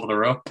falls over the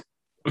rope.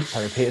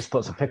 Harry Peters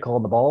puts a pickle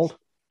on the ball.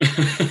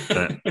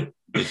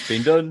 It's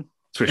been done.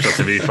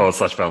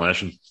 Twitch.tv/Bell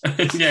Nation.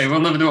 Yeah, we'll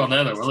never do it on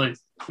there, though, will we?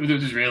 We'll do it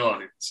just real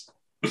audience.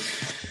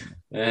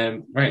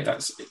 Right,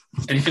 that's it.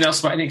 Anything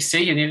else about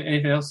NXT?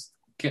 Anything else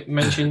get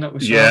mentioned that we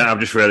saw? Yeah, I'm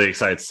just really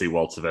excited to see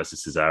Walter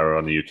versus Cesaro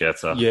on the UK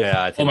tour.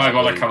 Yeah, I think my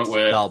God, I can't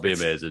wait. That'll be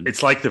amazing.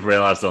 It's like they've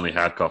realised only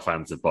hardcore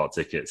fans have bought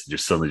tickets and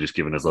just suddenly just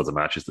giving us loads of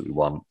matches that we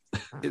want.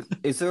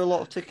 Is there a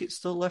lot of tickets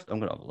still left? I'm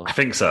going to have a look. I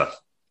think so.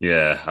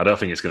 Yeah, I don't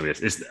think it's going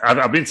to be.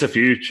 I've been to a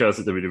few shows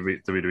at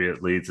WWE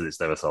at Leeds and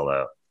it's never sold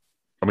out.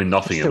 I mean,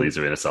 nothing in Leeds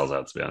Arena sells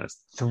out, to be honest.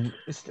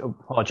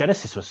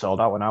 Genesis was sold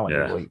out when I went.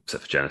 Yeah,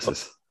 except for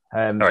Genesis.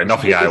 All right,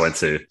 nothing I went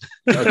to.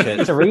 Okay.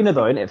 It's arena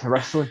though, isn't it, for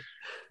wrestling?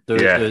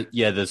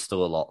 There's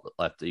still a lot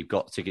left. You've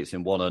got tickets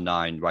in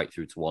 109 right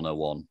through to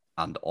 101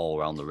 and all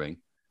around the ring.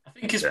 I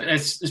think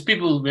as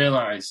people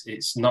realise,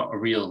 it's not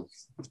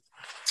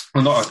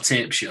not a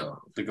tape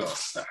show. They go,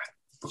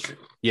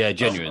 yeah,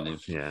 genuinely.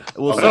 Yeah.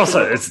 Well,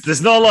 also,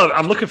 there's not a lot.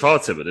 I'm looking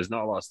forward to it, but there's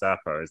not a lot of star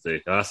power, is there?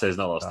 And I say there's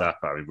not a lot of star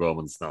power. I mean,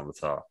 Roman's not on the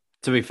top.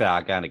 To be fair,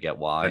 I kind of get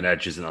why. And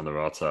Edge isn't on the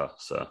Raw tour,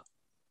 so.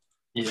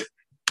 Yeah.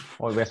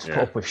 Well, we have to put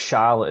up with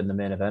Charlotte in the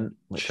main event,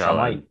 which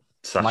I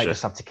might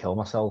just have to kill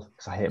myself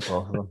because I hate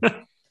both of them.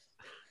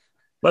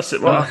 I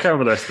can't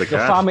remember the rest of the card.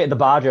 You'll find me at the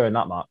bar during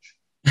that match.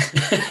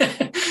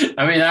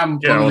 I mean, I'm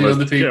one of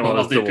the people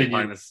of the opinion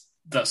minus.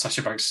 That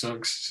Sasha Banks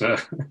sucks, so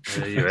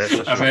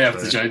Yeah, I may have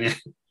to join you.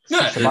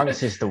 Sasha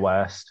Banks is the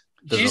worst.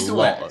 She's the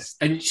worst,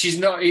 and she's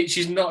not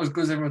as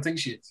good as everyone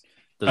thinks she is.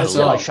 That's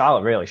like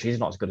Charlotte, really. She's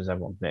not as good as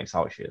everyone makes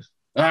out she is.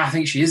 I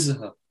think she is.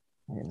 I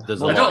don't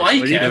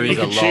like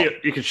it.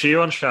 You can cheer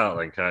on Charlotte,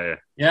 then, can't you?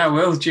 Yeah,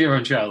 we'll cheer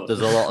on Charlotte. There's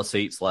a lot of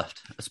seats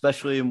left,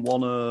 especially in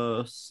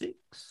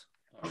 106.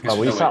 Oh,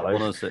 we sat there.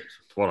 106.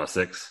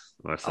 106.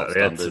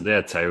 They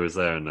had towers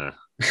there and there.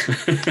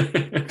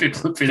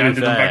 People behind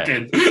them back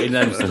in. In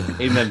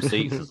them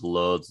seats, there's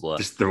loads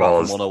left. Just they're all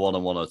 101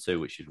 and 102,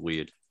 which is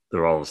weird.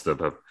 They're all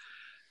StubHub.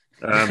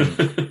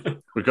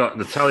 We've got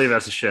Natalya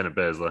versus Shayna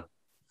Baszler.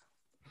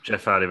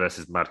 Jeff Hardy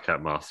versus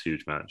Madcap Moss,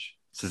 huge match.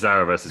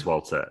 Cesaro versus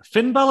Walter.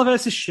 Finn Balor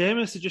versus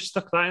Sheamus, they just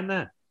stuck that in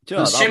there.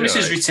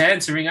 Sheamus' return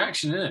to ring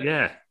action, isn't it?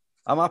 Yeah.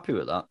 I'm happy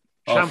with that.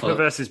 Ciampa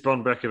versus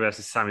Braun Breaker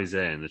versus Sami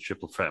Zayn, the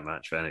triple threat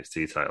match for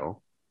NXT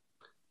title.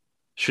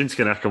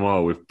 Shinsuke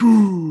Nakamura with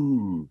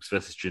Boogs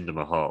versus Jinder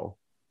Mahal.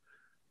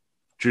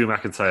 Drew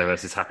McIntyre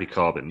versus Happy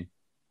Corbin.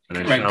 And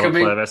then Charlotte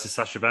Flair versus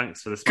Sasha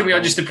Banks for this. Can we all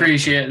just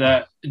appreciate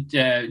that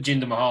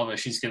Jinder Mahal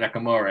versus Shinsuke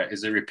Nakamura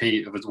is a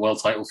repeat of his world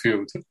title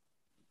feud?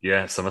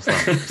 Yeah,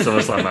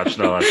 SummerSlam match.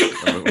 No,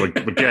 we're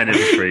getting it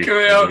for free.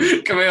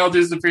 Can we all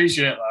just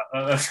appreciate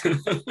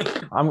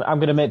that? I'm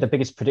going to make the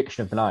biggest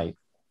prediction of the night.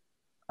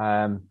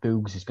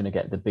 Boogs is going to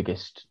get the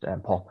biggest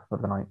pop of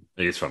the night.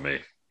 He is from me.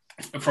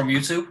 From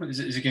YouTube?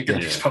 Is he going to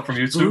get a spot from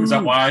YouTube? Is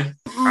that why?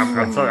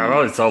 I've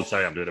always told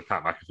Terry I'm doing a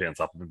Pat McAfee on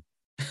top of him.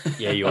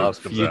 Yeah, you have.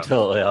 You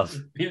totally have.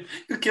 You'll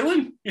kill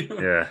him.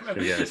 Yeah.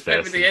 Maybe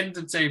the end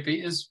of Terry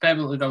Peters,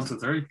 permanently down to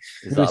 3.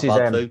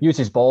 Use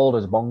his ball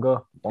as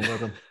bongo.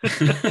 Bongo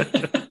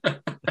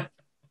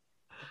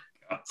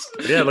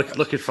Yeah,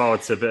 looking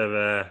forward to a bit of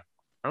a...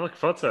 I'm looking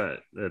forward to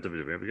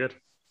WWE. It'll be good.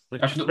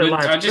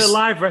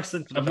 Live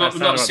wrestling. I've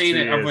not seen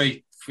it, have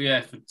we?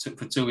 For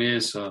 2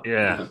 years. So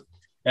yeah.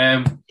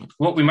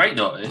 What we might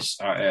notice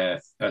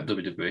at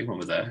WWE when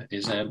we're there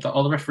is that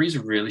all the referees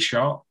are really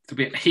short. To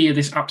hear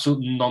this absolute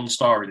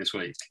non-story this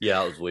week. Yeah,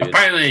 that was weird.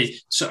 Apparently,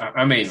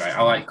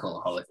 I like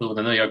Cultaholic, but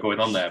I know you're going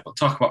on there, but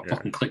talk about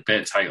fucking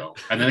clickbait title.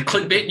 And then a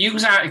clickbait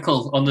news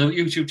article on the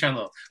YouTube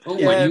channel.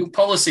 A new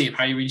policy of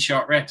hiring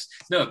short refs.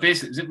 No,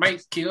 basically, is it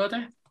Mike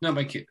Chioda? No,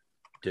 Mike Chioda.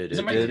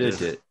 The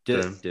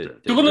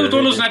one who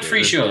doesn't have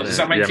 3 shows. Is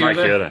that Mike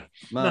Chioda?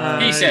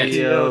 He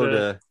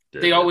said...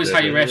 They always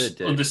hire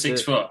refs under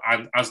 6 foot,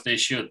 and as they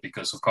should,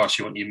 because of course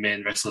you want your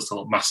main wrestlers to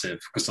look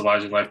massive because they're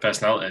larger than life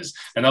personalities.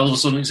 And all of a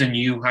sudden, it's a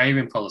new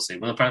hiring policy.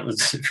 Well, apparently,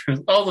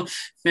 all the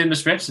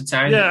famous refs are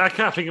tiny. Yeah, I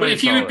can't think of. But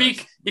if you're a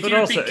big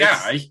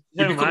guy,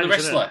 you become the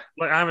wrestler.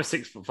 Like I'm a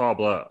 6'4"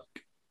 bloke.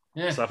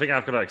 Yeah. So I think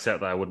I've got to accept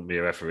that I wouldn't be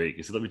a referee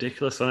because it look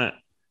ridiculous, wouldn't it?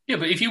 Yeah,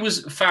 but if you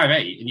was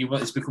 5'8" and you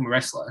wanted to become a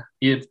wrestler,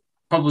 you'd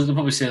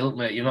probably say, "Look,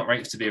 mate, you're not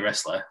right to be a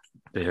wrestler.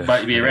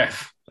 But be a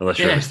ref, unless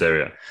you're a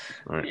Mysterio."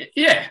 Right.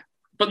 Yeah.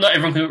 But not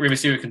everyone can do what Rey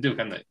Mysterio can do,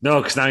 can they? No,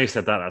 because now you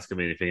said that, that's going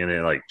to be anything in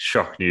it. Like,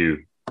 shock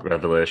new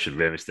revelation,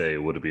 Rey Mysterio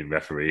would have been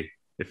referee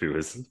if he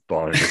was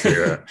born in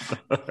Mysterio.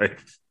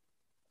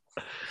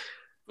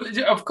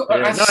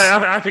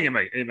 I think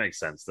it makes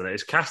sense, doesn't it?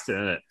 It's casting,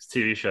 isn't it? It's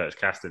TV show, it's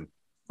casting.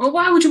 Well,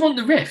 why would you want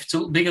the ref to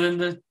look bigger than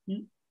the...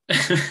 You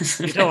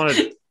don't want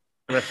a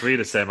referee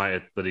the same height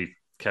as bloody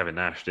Kevin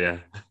Nash, do you?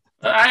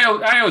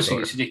 I always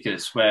think it's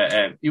ridiculous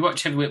where you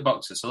watch heavyweight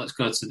boxers, so let's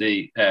go to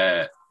the...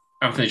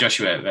 Anthony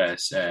Joshua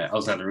versus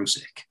Alexander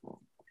Usyk.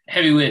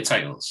 Heavyweight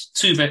titles.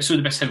 Two of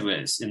the best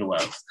heavyweights in the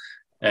world.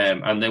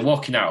 And they're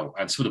walking out,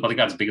 and some of the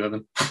bodyguards are bigger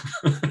than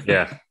them.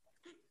 Yeah.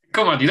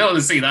 Come on, you don't want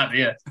to see that, do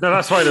you? No,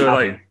 that's why they were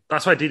like...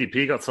 That's why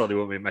DDP got told he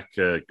wouldn't make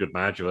a good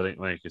manager, I think,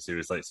 because he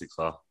was like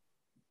 6'4".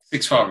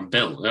 6'4" and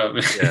built. Yeah.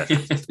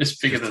 It's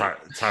bigger than...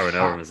 Tyrone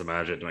Owen as a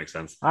manager, it makes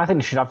sense. I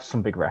think they should have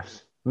some big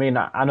refs. I mean,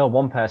 I know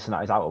one person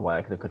that is out of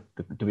work that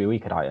the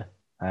WWE could hire.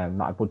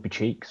 That would be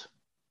Cheeks.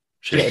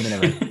 Get him in a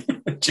ring.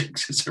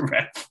 Cheeks is a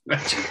ref.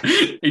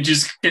 He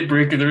just kept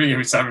breaking the ring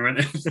every time he went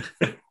in.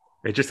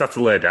 He just had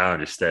to lay down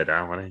and just stay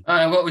down, wouldn't he?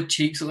 What would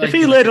Cheeks look like? If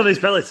he laid on his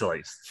belly to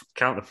like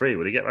count the 3,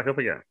 would he get back up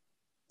again?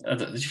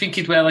 Do you think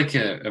he'd wear like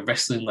a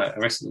wrestling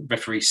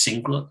referee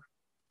singlet?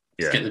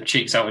 Yeah. To get the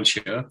cheeks out and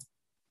show?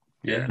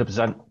 Yeah.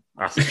 100%.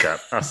 That's his chap.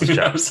 That's his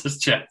chaps. That's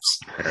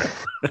chaps. Yeah.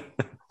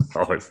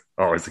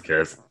 always the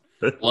case.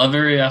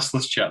 Leathery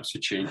assless chaps for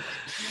cheap.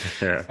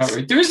 Yeah.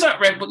 There is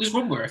that ref, but there's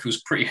one where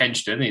who's pretty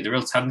henched, isn't he? The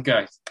real tan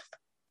guy.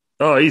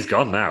 Oh, he's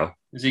gone now.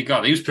 Is he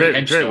gone? He was pretty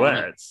henched.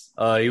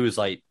 He was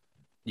like,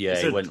 yeah,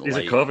 he went. He's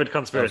a COVID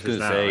conspiracy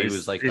now. Say, he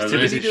was like, he's too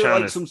busy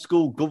like some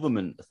school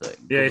government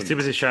thing. Yeah, he's too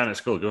busy shouting at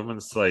school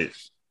governments to like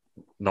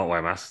not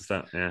wear masks.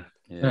 Yeah.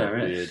 Yeah,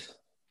 right. Weird.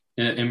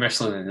 In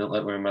wrestling, they don't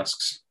like wearing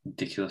masks.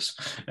 Ridiculous.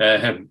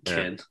 Ken.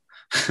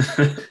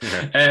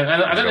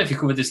 I don't know if you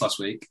covered this last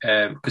week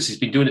because he's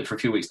been doing it for a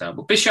few weeks now.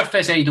 But Bischoff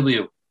vs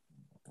AEW.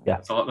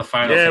 Yeah, so like the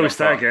final. Yeah, we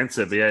start against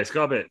it, but yeah, it's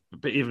got a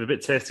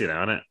bit tasty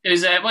now, isn't it? It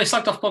was he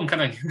slagged off Punk,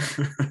 can I?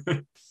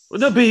 Well,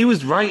 no, but he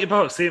was right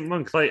about CM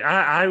Punk. Like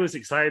I was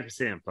excited for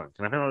CM Punk,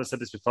 and I think I've said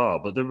this before,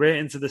 but the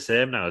ratings are the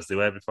same now as they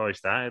were before he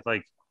started.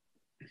 Like,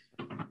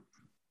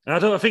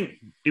 I think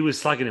he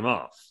was slagging him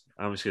off.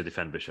 I'm just going to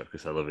defend Bischoff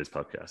because I love his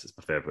podcast. It's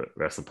my favorite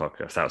wrestling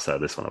podcast outside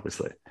of this one,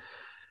 obviously.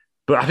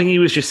 But I think he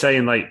was just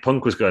saying, like,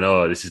 Punk was going,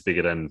 oh, this is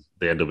bigger than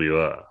the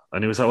NWO.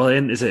 And he was like, well,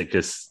 is it?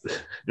 Because,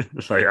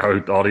 like,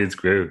 our audience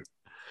grew.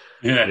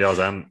 Yeah. Yours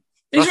and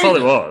that's all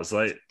it was.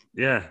 Like,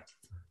 yeah.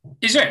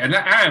 Is it? And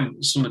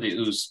I'm somebody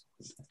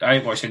I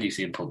ain't watched any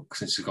CM Punk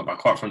since he's got back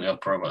quite from the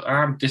Pro, but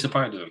I'm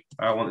disappointed with him.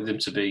 I wanted him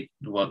to be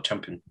the world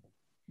champion.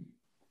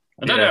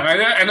 I don't know.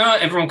 I know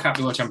everyone can't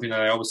be world champion,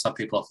 and I always have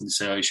people often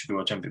say, oh, you should be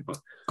world champion, but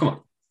come on.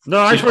 No,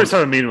 I just want to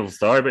tell a meaningful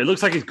story, but it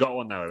looks like he's got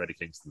one now at Eddie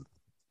Kingston.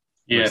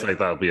 Yeah. Looks like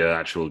that'll be an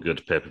actual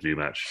good pay-per-view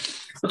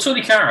match. But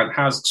Tony Khan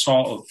has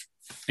sort of,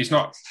 he's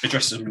not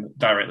addressed him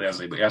directly, has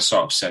he? But he has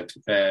sort of said,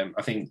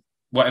 I think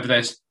whatever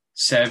there's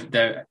said,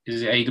 there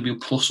is it AW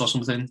Plus or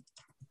something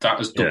that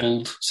has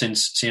doubled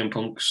since CM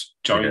Punk's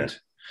joined.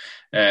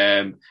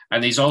 Yeah.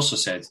 And he's also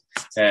said,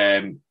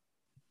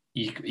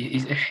 he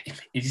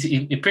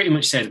pretty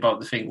much said about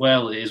the thing,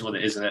 well, it is what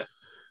it is, isn't it?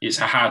 It's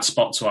a hard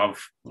spot to have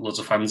loads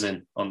of fans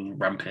in on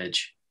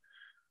Rampage.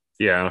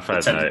 Yeah, on a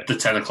Friday night. The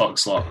 10 o'clock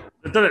slot.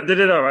 They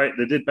did all right.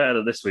 They did better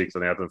than this week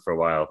than they had done for a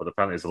while, but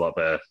apparently it's a lot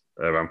better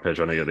Rampage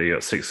running it. They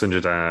got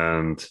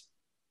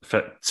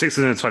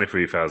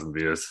 623,000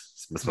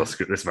 viewers. This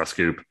is my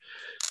scoop.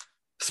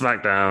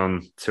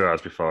 SmackDown, 2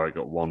 hours before, it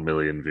got 1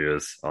 million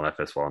viewers on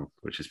FS1,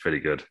 which is pretty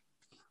good.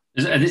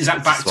 Is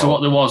that back to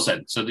what there was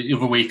then? So the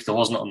other week there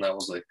wasn't on there,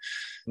 was there?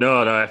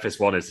 No,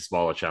 FS1 is the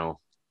smaller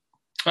channel.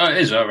 Oh, it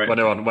is, all right. When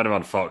they're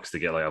on Fox, they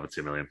get like over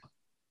 2 million.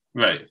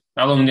 Right.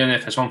 How long are you on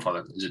FS1 for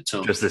then? Is it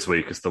till... Just this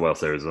week, it's the World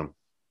Series one.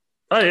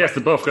 Oh, yes,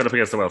 they're both going up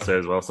against the World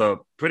Series as well.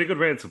 So pretty good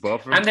ratings for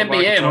both. And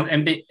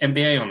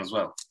NBA on as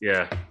well.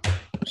 Yeah.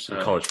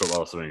 So, college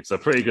football or something. So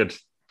pretty good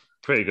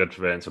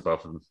ratings for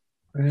both of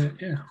them.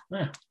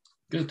 Yeah.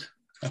 Good.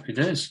 Happy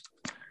days.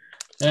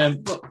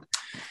 But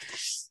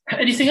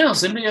anything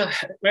else? We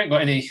ain't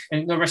got any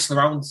no wrestling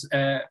around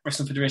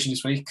Wrestling Federation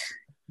this week.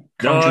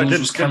 No, it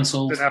was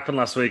cancelled. It didn't happen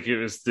last week. It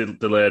was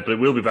delayed, but it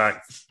will be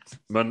back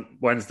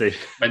Wednesday.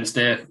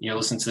 You'll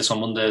listen to this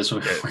on Monday. So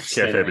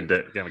KFAB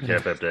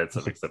date.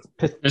 So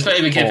it's not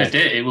even KFAB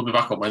date. It will be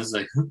back on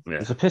Wednesday. Yeah.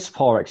 It's a piss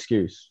poor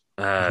excuse.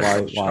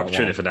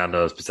 Opportunity for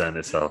Nando's presented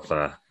itself.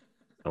 I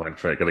went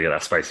for it. Got to get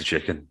that spicy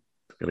chicken.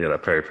 Got to get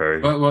that peri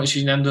peri. What's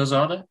your Nando's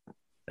order?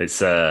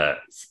 It's I've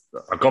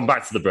gone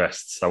back to the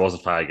breasts. I was a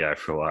pie guy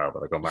for a while,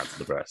 but I've gone back to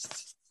the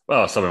breasts.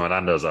 Well, some of my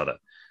Nando's order.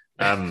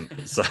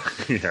 So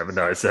yeah, but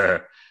no, it's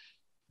a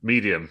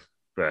medium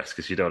breast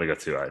because you don't want to go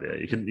too high.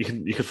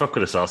 You can fuck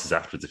with the sauces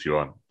afterwards if you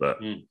want, but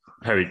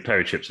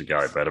peri chips and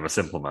garlic bread. I'm a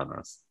simple man.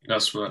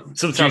 That's what.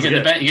 Sometimes you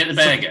get the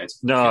burger.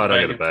 No, I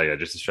don't get the burger.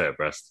 Just a straight up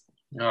breast.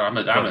 No, I'm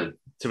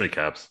too many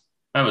carbs.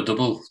 I'm a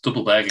double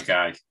burger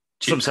guy.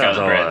 Sometimes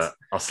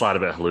I'll slide a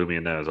bit of halloumi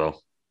in there as well.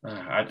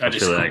 I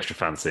just feel extra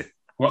fancy.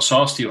 What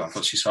sauce do you have?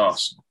 What's your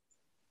sauce?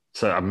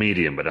 So I'm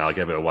medium, but I'll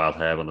give it a wild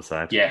herb on the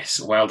side. Yes,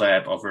 wild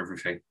herb over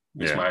everything.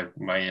 It's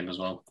my aim as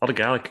well. A lot of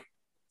garlic.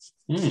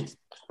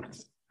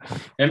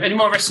 Any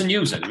more wrestling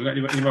news then? Have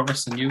we got any more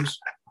wrestling news?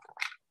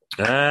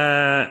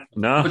 No.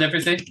 Covered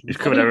everything? You've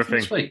covered everything.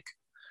 This week.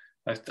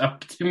 I've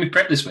been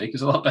prep this week.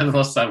 It's a lot better than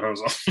last time I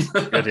was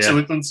on. Good, So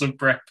we've done some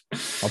prep.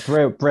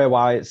 Bray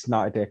Wyatt's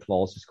 90-day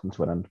clause has come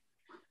to an end.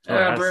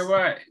 Bray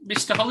Wyatt.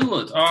 Mr.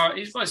 Hollywood.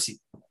 Is he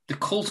the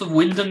Cult of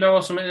Wyndham now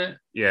or something?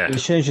 Yeah. He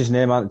changed his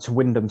name out to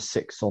Wyndham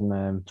 6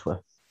 on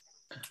Twitter.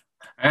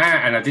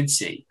 And I did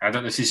see, I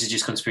don't know if this is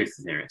just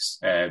conspiracy theorists,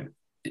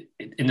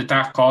 in the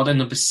Dark Order,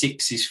 number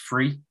 6 is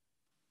free.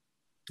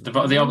 They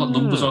all got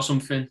numbers or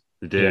something.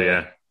 They do,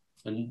 yeah.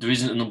 And there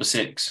isn't a number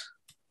 6.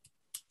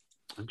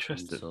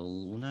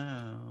 Interesting.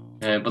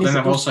 But then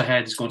I've also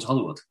heard he's going to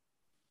Hollywood.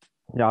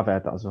 Yeah, I've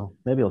heard that as well.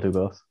 Maybe he'll do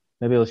both.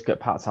 Maybe he'll just get a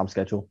part-time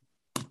schedule.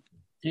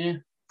 Yeah.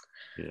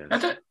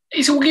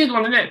 It's a weird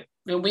one, isn't it?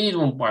 A weird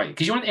one. Why?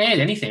 Because you haven't aired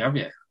anything, have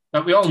you?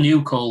 Like, we all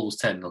knew Cole was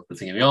turning up,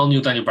 we all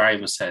knew Daniel Bryan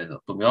was turning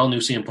up, but we all knew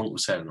CM Punk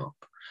was turning up.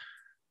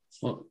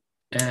 Well,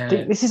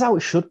 this is how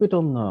it should be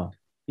done, though.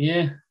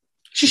 Yeah.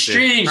 It's just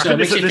strange, though. It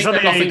makes you think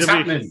that nothing's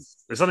happening.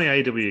 There's only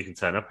AEW you can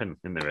turn up in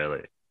there,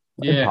 really.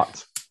 Yeah.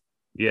 Impact.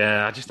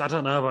 Yeah, I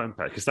don't know about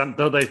Impact, because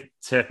don't they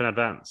tape in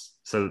advance?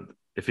 So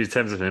if he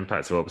turns up in Impact,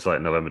 it's up to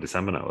like November,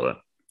 December now, will it?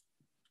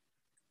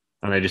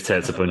 And they just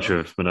taped a bunch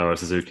of Minoru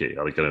Suzuki,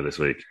 are they going to this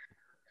week?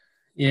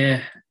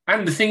 Yeah.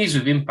 And the thing is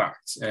with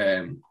Impact,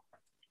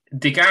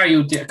 the guy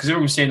who did, because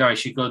everyone was saying, he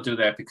should go do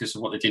that because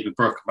of what they did with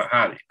Brooke and Matt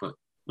Hardy, but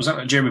was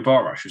that Jeremy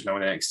Borash, who's now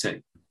in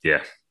NXT?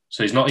 Yeah.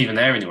 So he's not even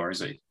there anymore, is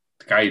he?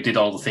 The guy who did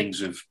all the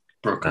things with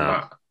Brooke and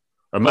Matt.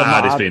 And Matt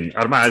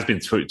Hardy's been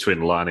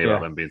tweeting Lani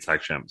about them being tag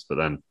champs, but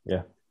then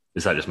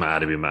is that just Matt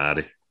Hardy being Matt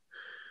Hardy?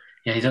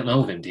 Yeah, you don't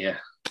know him, do you?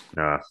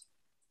 No.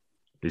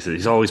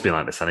 He's always been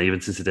like this, and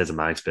even since the days of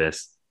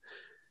MySpace,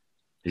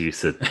 he used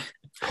to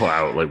put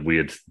out like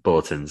weird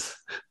bulletins.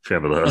 If you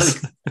remember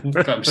those.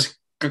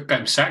 Got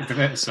him sacked,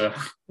 didn't it? So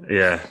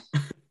yeah.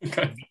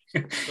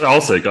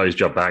 Also got his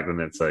job back,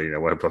 didn't it? So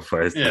went both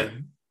ways. Yeah,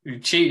 he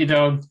cheated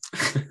on.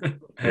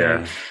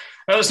 Yeah.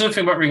 That's another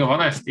thing about Ring of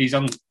Honor. He's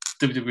on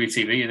WWE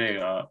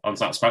TV, on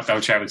that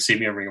SmackDown show, and see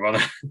me on Ring of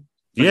Honor.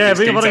 Yeah,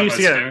 Ring of Honor used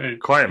to get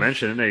quite a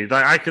mention, didn't he?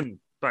 Like,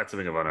 back to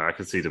Ring of Honor, I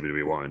can see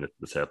WWE wanting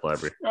the tape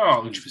library.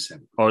 Oh,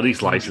 100%. Or at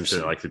least licensing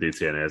it like they do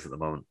TNAs at the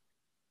moment.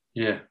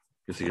 Yeah.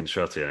 Because you can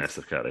show TNA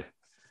stuff, can't you?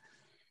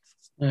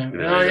 Yeah,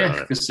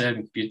 because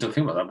you don't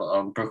think about that, but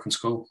on Broken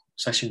Skull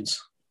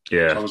sessions.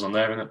 Yeah. So I was on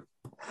there, innit?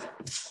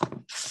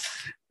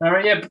 All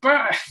right, yeah,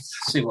 but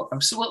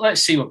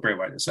let's see what Bray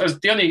Wyatt is.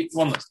 The only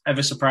one that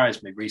ever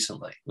surprised me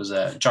recently was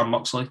John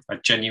Moxley. I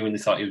genuinely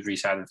thought he was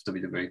re-signing for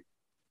WWE.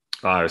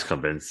 Oh, I was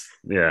convinced,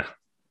 yeah.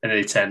 And then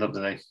he turned up,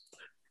 didn't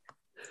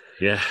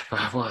he? Yeah, but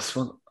I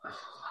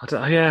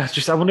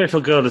wonder if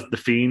he'll go to the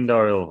Fiend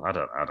or I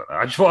don't know.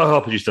 What I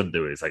hope he just doesn't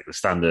do is like the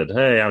standard,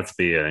 hey, how to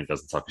be here, and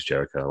goes and talk to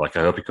Jericho. Like,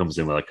 I hope he comes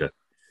in with like a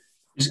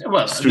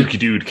spooky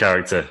dude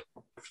character.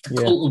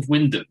 The Cult of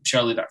Wyndham,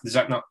 surely is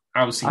that not?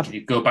 I was thinking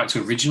you'd go back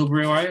to original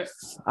Bray Wyatt.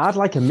 I'd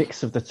like a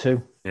mix of the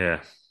two.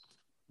 Yeah.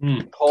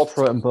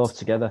 Incorporate them both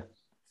together.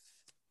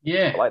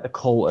 Yeah. Like the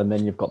Cult, and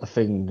then you've got the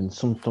Fiend, and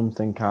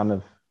something kind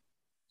of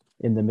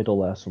in the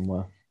middle there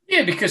somewhere.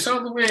 Yeah, because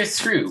all the way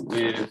through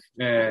with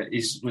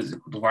the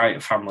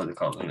Wyatt family, they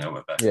call it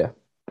now. Yeah.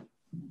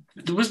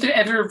 Was there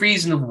ever a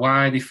reason of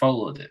why they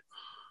followed it?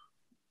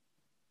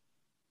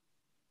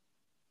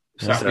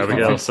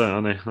 Abigail,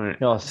 certainly.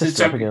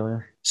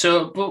 Abigail,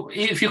 So, but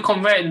if you're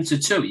converting to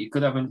two, you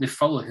could have them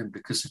follow him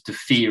because of the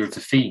fear of the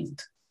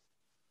Fiend.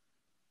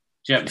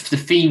 Yeah, if the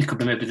Fiend could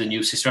be maybe the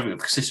new Sister Abigail,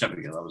 because Sister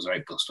Abigail, that was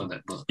right bust, wasn't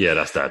it? But, yeah,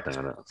 that's dead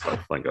now. So,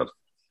 thank God.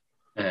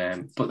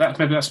 But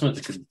maybe that's what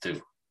they could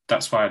do.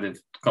 That's why they've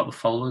got the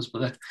followers.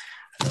 But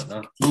I don't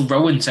know. Will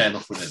Rowan turn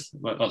up with it?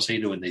 What's he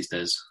doing these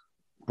days?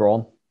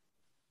 Braun.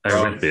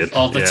 Oh,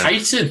 the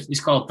Titan. He's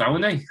called now,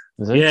 isn't he?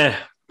 Is it? Yeah.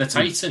 The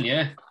Titan,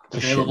 yeah.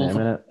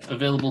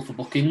 Available for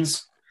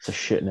bookings. It's a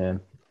shit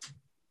name.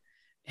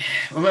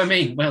 Well, I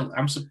mean,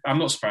 I'm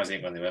not surprised he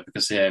ain't going anywhere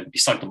because he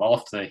slagged them all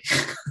off today.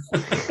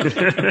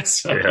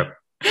 So, yeah.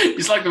 He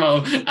slagged them all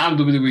off. I'm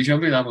WWE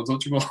champion, I'm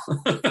untouchable.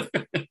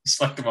 He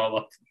slagged them all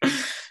off.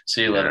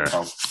 See you later,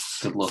 pal.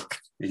 Good luck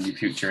in your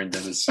future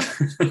endeavours.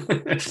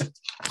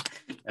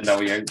 And now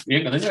we ain't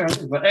going to do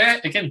it.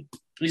 But again,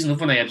 he's another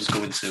one I had was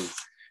going to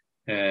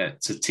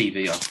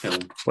TV or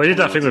film. Well, he did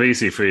that thing with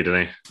EC3,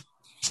 didn't he?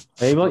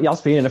 He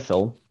has been in a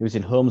film. He was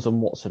in Holmes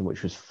and Watson,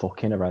 which was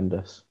fucking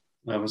horrendous.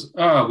 That was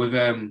with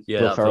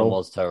that film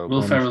was terrible.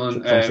 Will Ferrell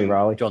and John C.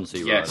 Reilly. John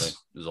C. Reilly. It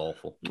was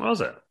awful. What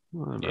was it?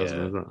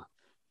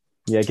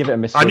 Yeah, give it a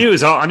miss. I knew it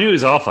was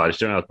awful. I just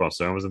didn't know Bob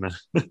Stone was in there.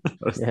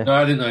 Yeah. No,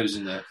 I didn't know he was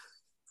in there.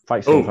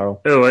 Fights Will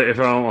Ferrell. If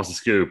anyone wants to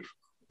scoop,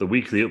 the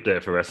weekly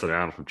update for Wrestling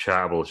Around from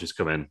Chartable has just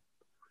come in.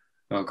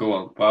 Oh, go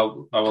on.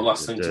 Well, our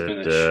last thing to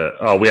finish.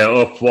 We are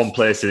up one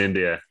place in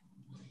India.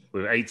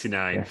 We're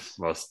 89th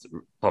most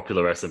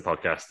popular wrestling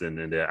podcast in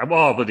India.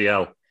 Oh, bloody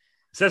hell.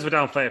 It says we're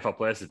down 34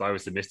 places, but I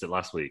obviously missed it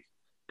last week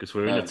because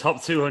we're in the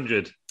top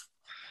 200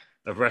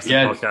 of wrestling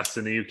podcasts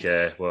in the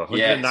UK. We're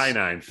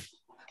 199th.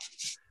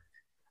 Yes.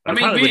 I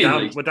mean,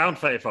 really? We're down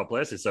 34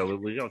 places, so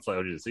we got to like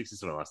 160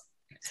 something last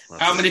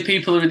How many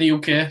people are in the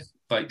UK?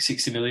 Like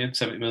 60 million,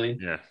 70 million?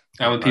 Yeah.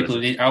 How many people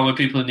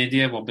in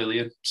India? 1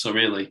 billion. So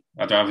really,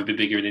 I'd rather be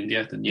bigger in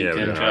India than UK. Yeah, do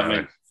you know what I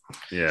mean?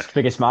 Yeah. It's the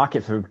biggest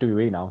market for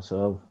WWE now,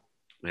 so...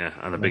 Yeah,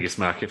 and the biggest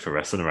market for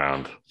Wrestling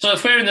Around. So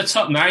if we're in the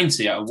top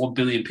 90 out of 1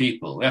 billion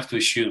people, we have to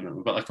assume that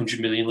we've got like 100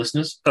 million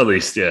listeners. At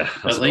least, yeah.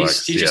 At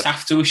least. You just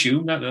have to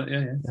assume that,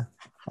 yeah.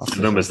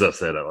 The numbers don't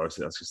say that,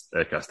 obviously. That's just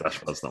Aircast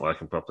dashboard's not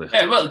working properly.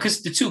 Yeah, well,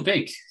 because they're too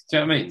big. Do you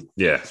know what I mean?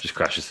 Yeah, it just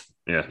crashes.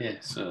 Yeah. Yeah,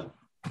 so...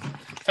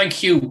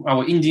 Thank you,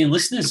 our Indian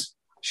listeners.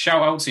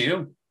 Shout out to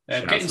you.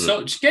 Get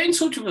in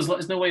touch with us. Let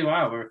us know where you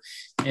are. We're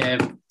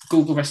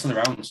Google Wrestling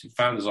Around. You can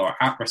find us or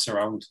at Wrestling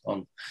Around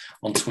on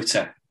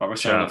Twitter or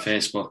Wrestling Around on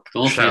Facebook. They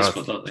love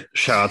Facebook, don't they?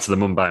 Shout out to the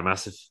Mumbai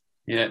Massive.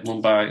 Yeah,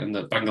 Mumbai and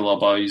the Bangalore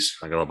Boys.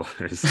 And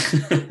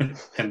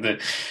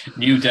the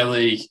New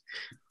Delhi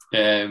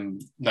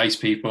nice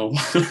people.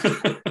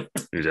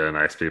 New Delhi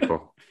nice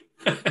people.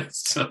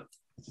 So,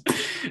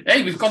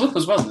 hey, we've gone up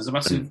as well. There's a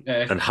massive...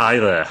 And hi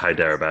there,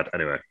 Hyderabad.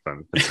 Anyway.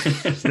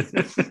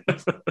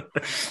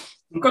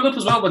 We've gone up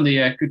as well when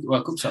the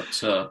World Cup's up,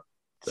 so...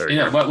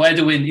 where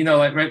do we...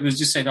 like Rick was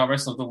just saying,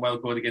 wrestling have done well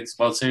going against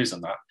the World Series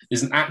and that.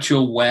 There's an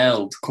actual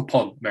World Cup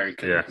on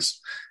America. Yeah.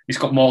 It's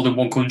got more than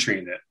one country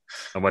in it.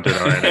 And we're doing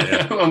all right in it,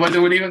 yeah. And we're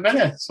doing even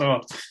better.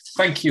 So,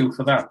 thank you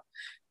for that,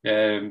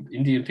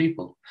 Indian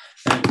people.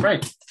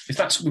 Right.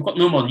 We've got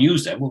no more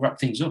news then, we'll wrap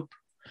things up.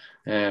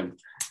 Terry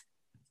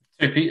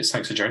Peters,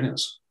 thanks for joining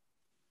us.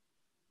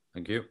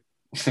 Thank you.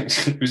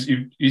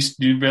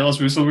 You realise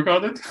we were still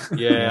recording?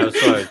 Yeah, I was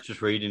sorry,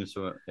 just reading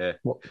something. Yeah.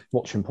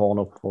 Watching porn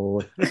up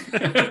forward.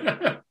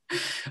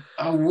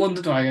 I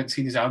wondered why I hadn't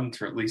seen his hand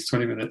for at least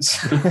 20 minutes.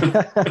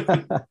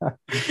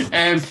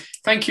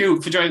 Thank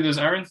you for joining us,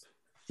 Aaron.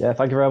 Yeah,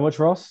 thank you very much,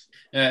 Ross.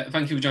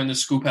 Thank you for joining us,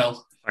 Scoop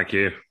L. Thank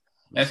you.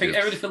 Thank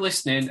everybody for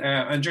listening,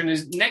 and join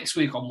us next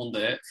week on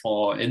Monday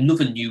for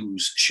another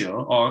news show,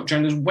 or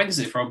join us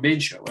Wednesday for our main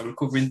show where we're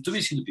covering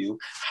WCW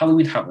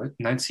Halloween Havoc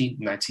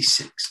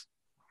 1996.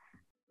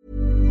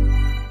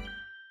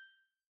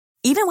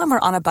 Even when we're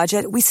on a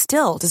budget, we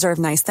still deserve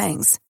nice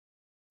things.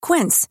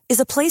 Quince is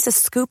a place to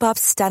scoop up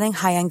stunning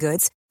high-end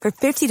goods for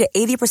 50 to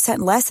 80%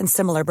 less than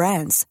similar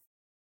brands.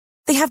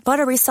 They have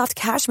buttery soft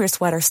cashmere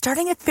sweaters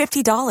starting at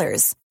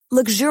 $50,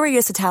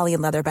 luxurious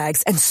Italian leather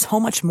bags, and so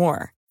much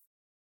more.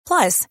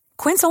 Plus,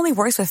 Quince only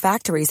works with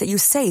factories that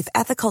use safe,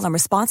 ethical, and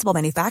responsible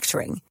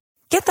manufacturing.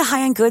 Get the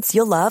high-end goods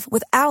you'll love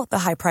without the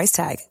high price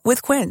tag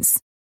with Quince.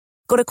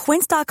 Go to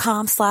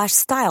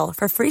quince.com/style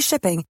for free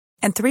shipping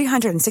and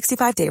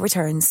 365-day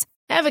returns.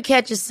 Ever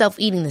catch yourself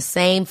eating the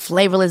same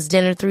flavorless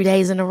dinner 3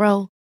 days in a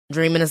row?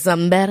 Dreaming of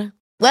something better?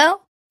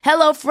 Well,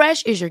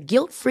 HelloFresh is your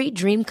guilt-free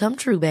dream come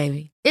true,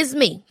 baby. It's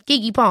me,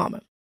 Keke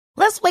Palmer.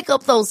 Let's wake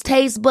up those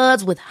taste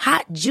buds with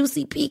hot,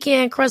 juicy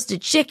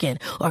pecan-crusted chicken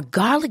or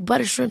garlic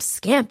butter shrimp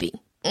scampi.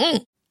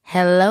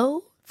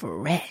 Hello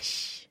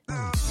Fresh.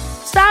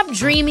 Stop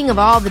dreaming of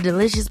all the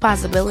delicious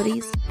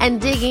possibilities and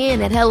dig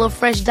in at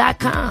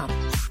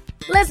HelloFresh.com.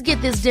 Let's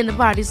get this dinner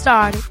party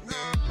started.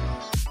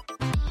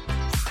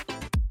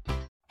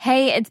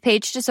 Hey, it's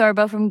Paige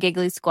DeSorbo from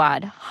Giggly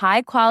Squad.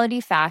 High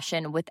quality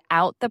fashion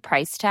without the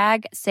price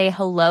tag. Say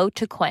hello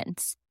to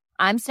Quince.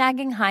 I'm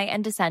snagging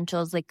high-end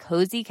essentials like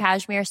cozy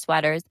cashmere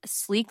sweaters,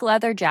 sleek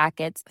leather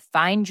jackets,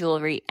 fine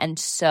jewelry, and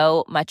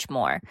so much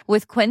more.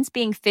 With Quince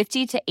being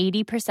 50 to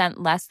 80%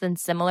 less than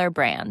similar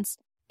brands.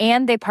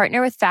 And they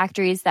partner with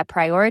factories that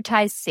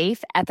prioritize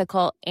safe,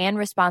 ethical, and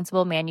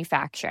responsible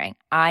manufacturing.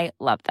 I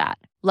love that.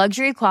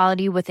 Luxury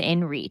quality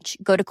within reach.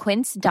 Go to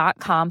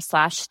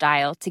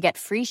quince.com/style to get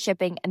free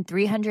shipping and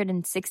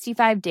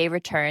 365-day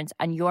returns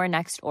on your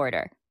next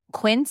order.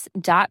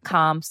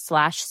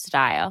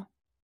 Quince.com/style.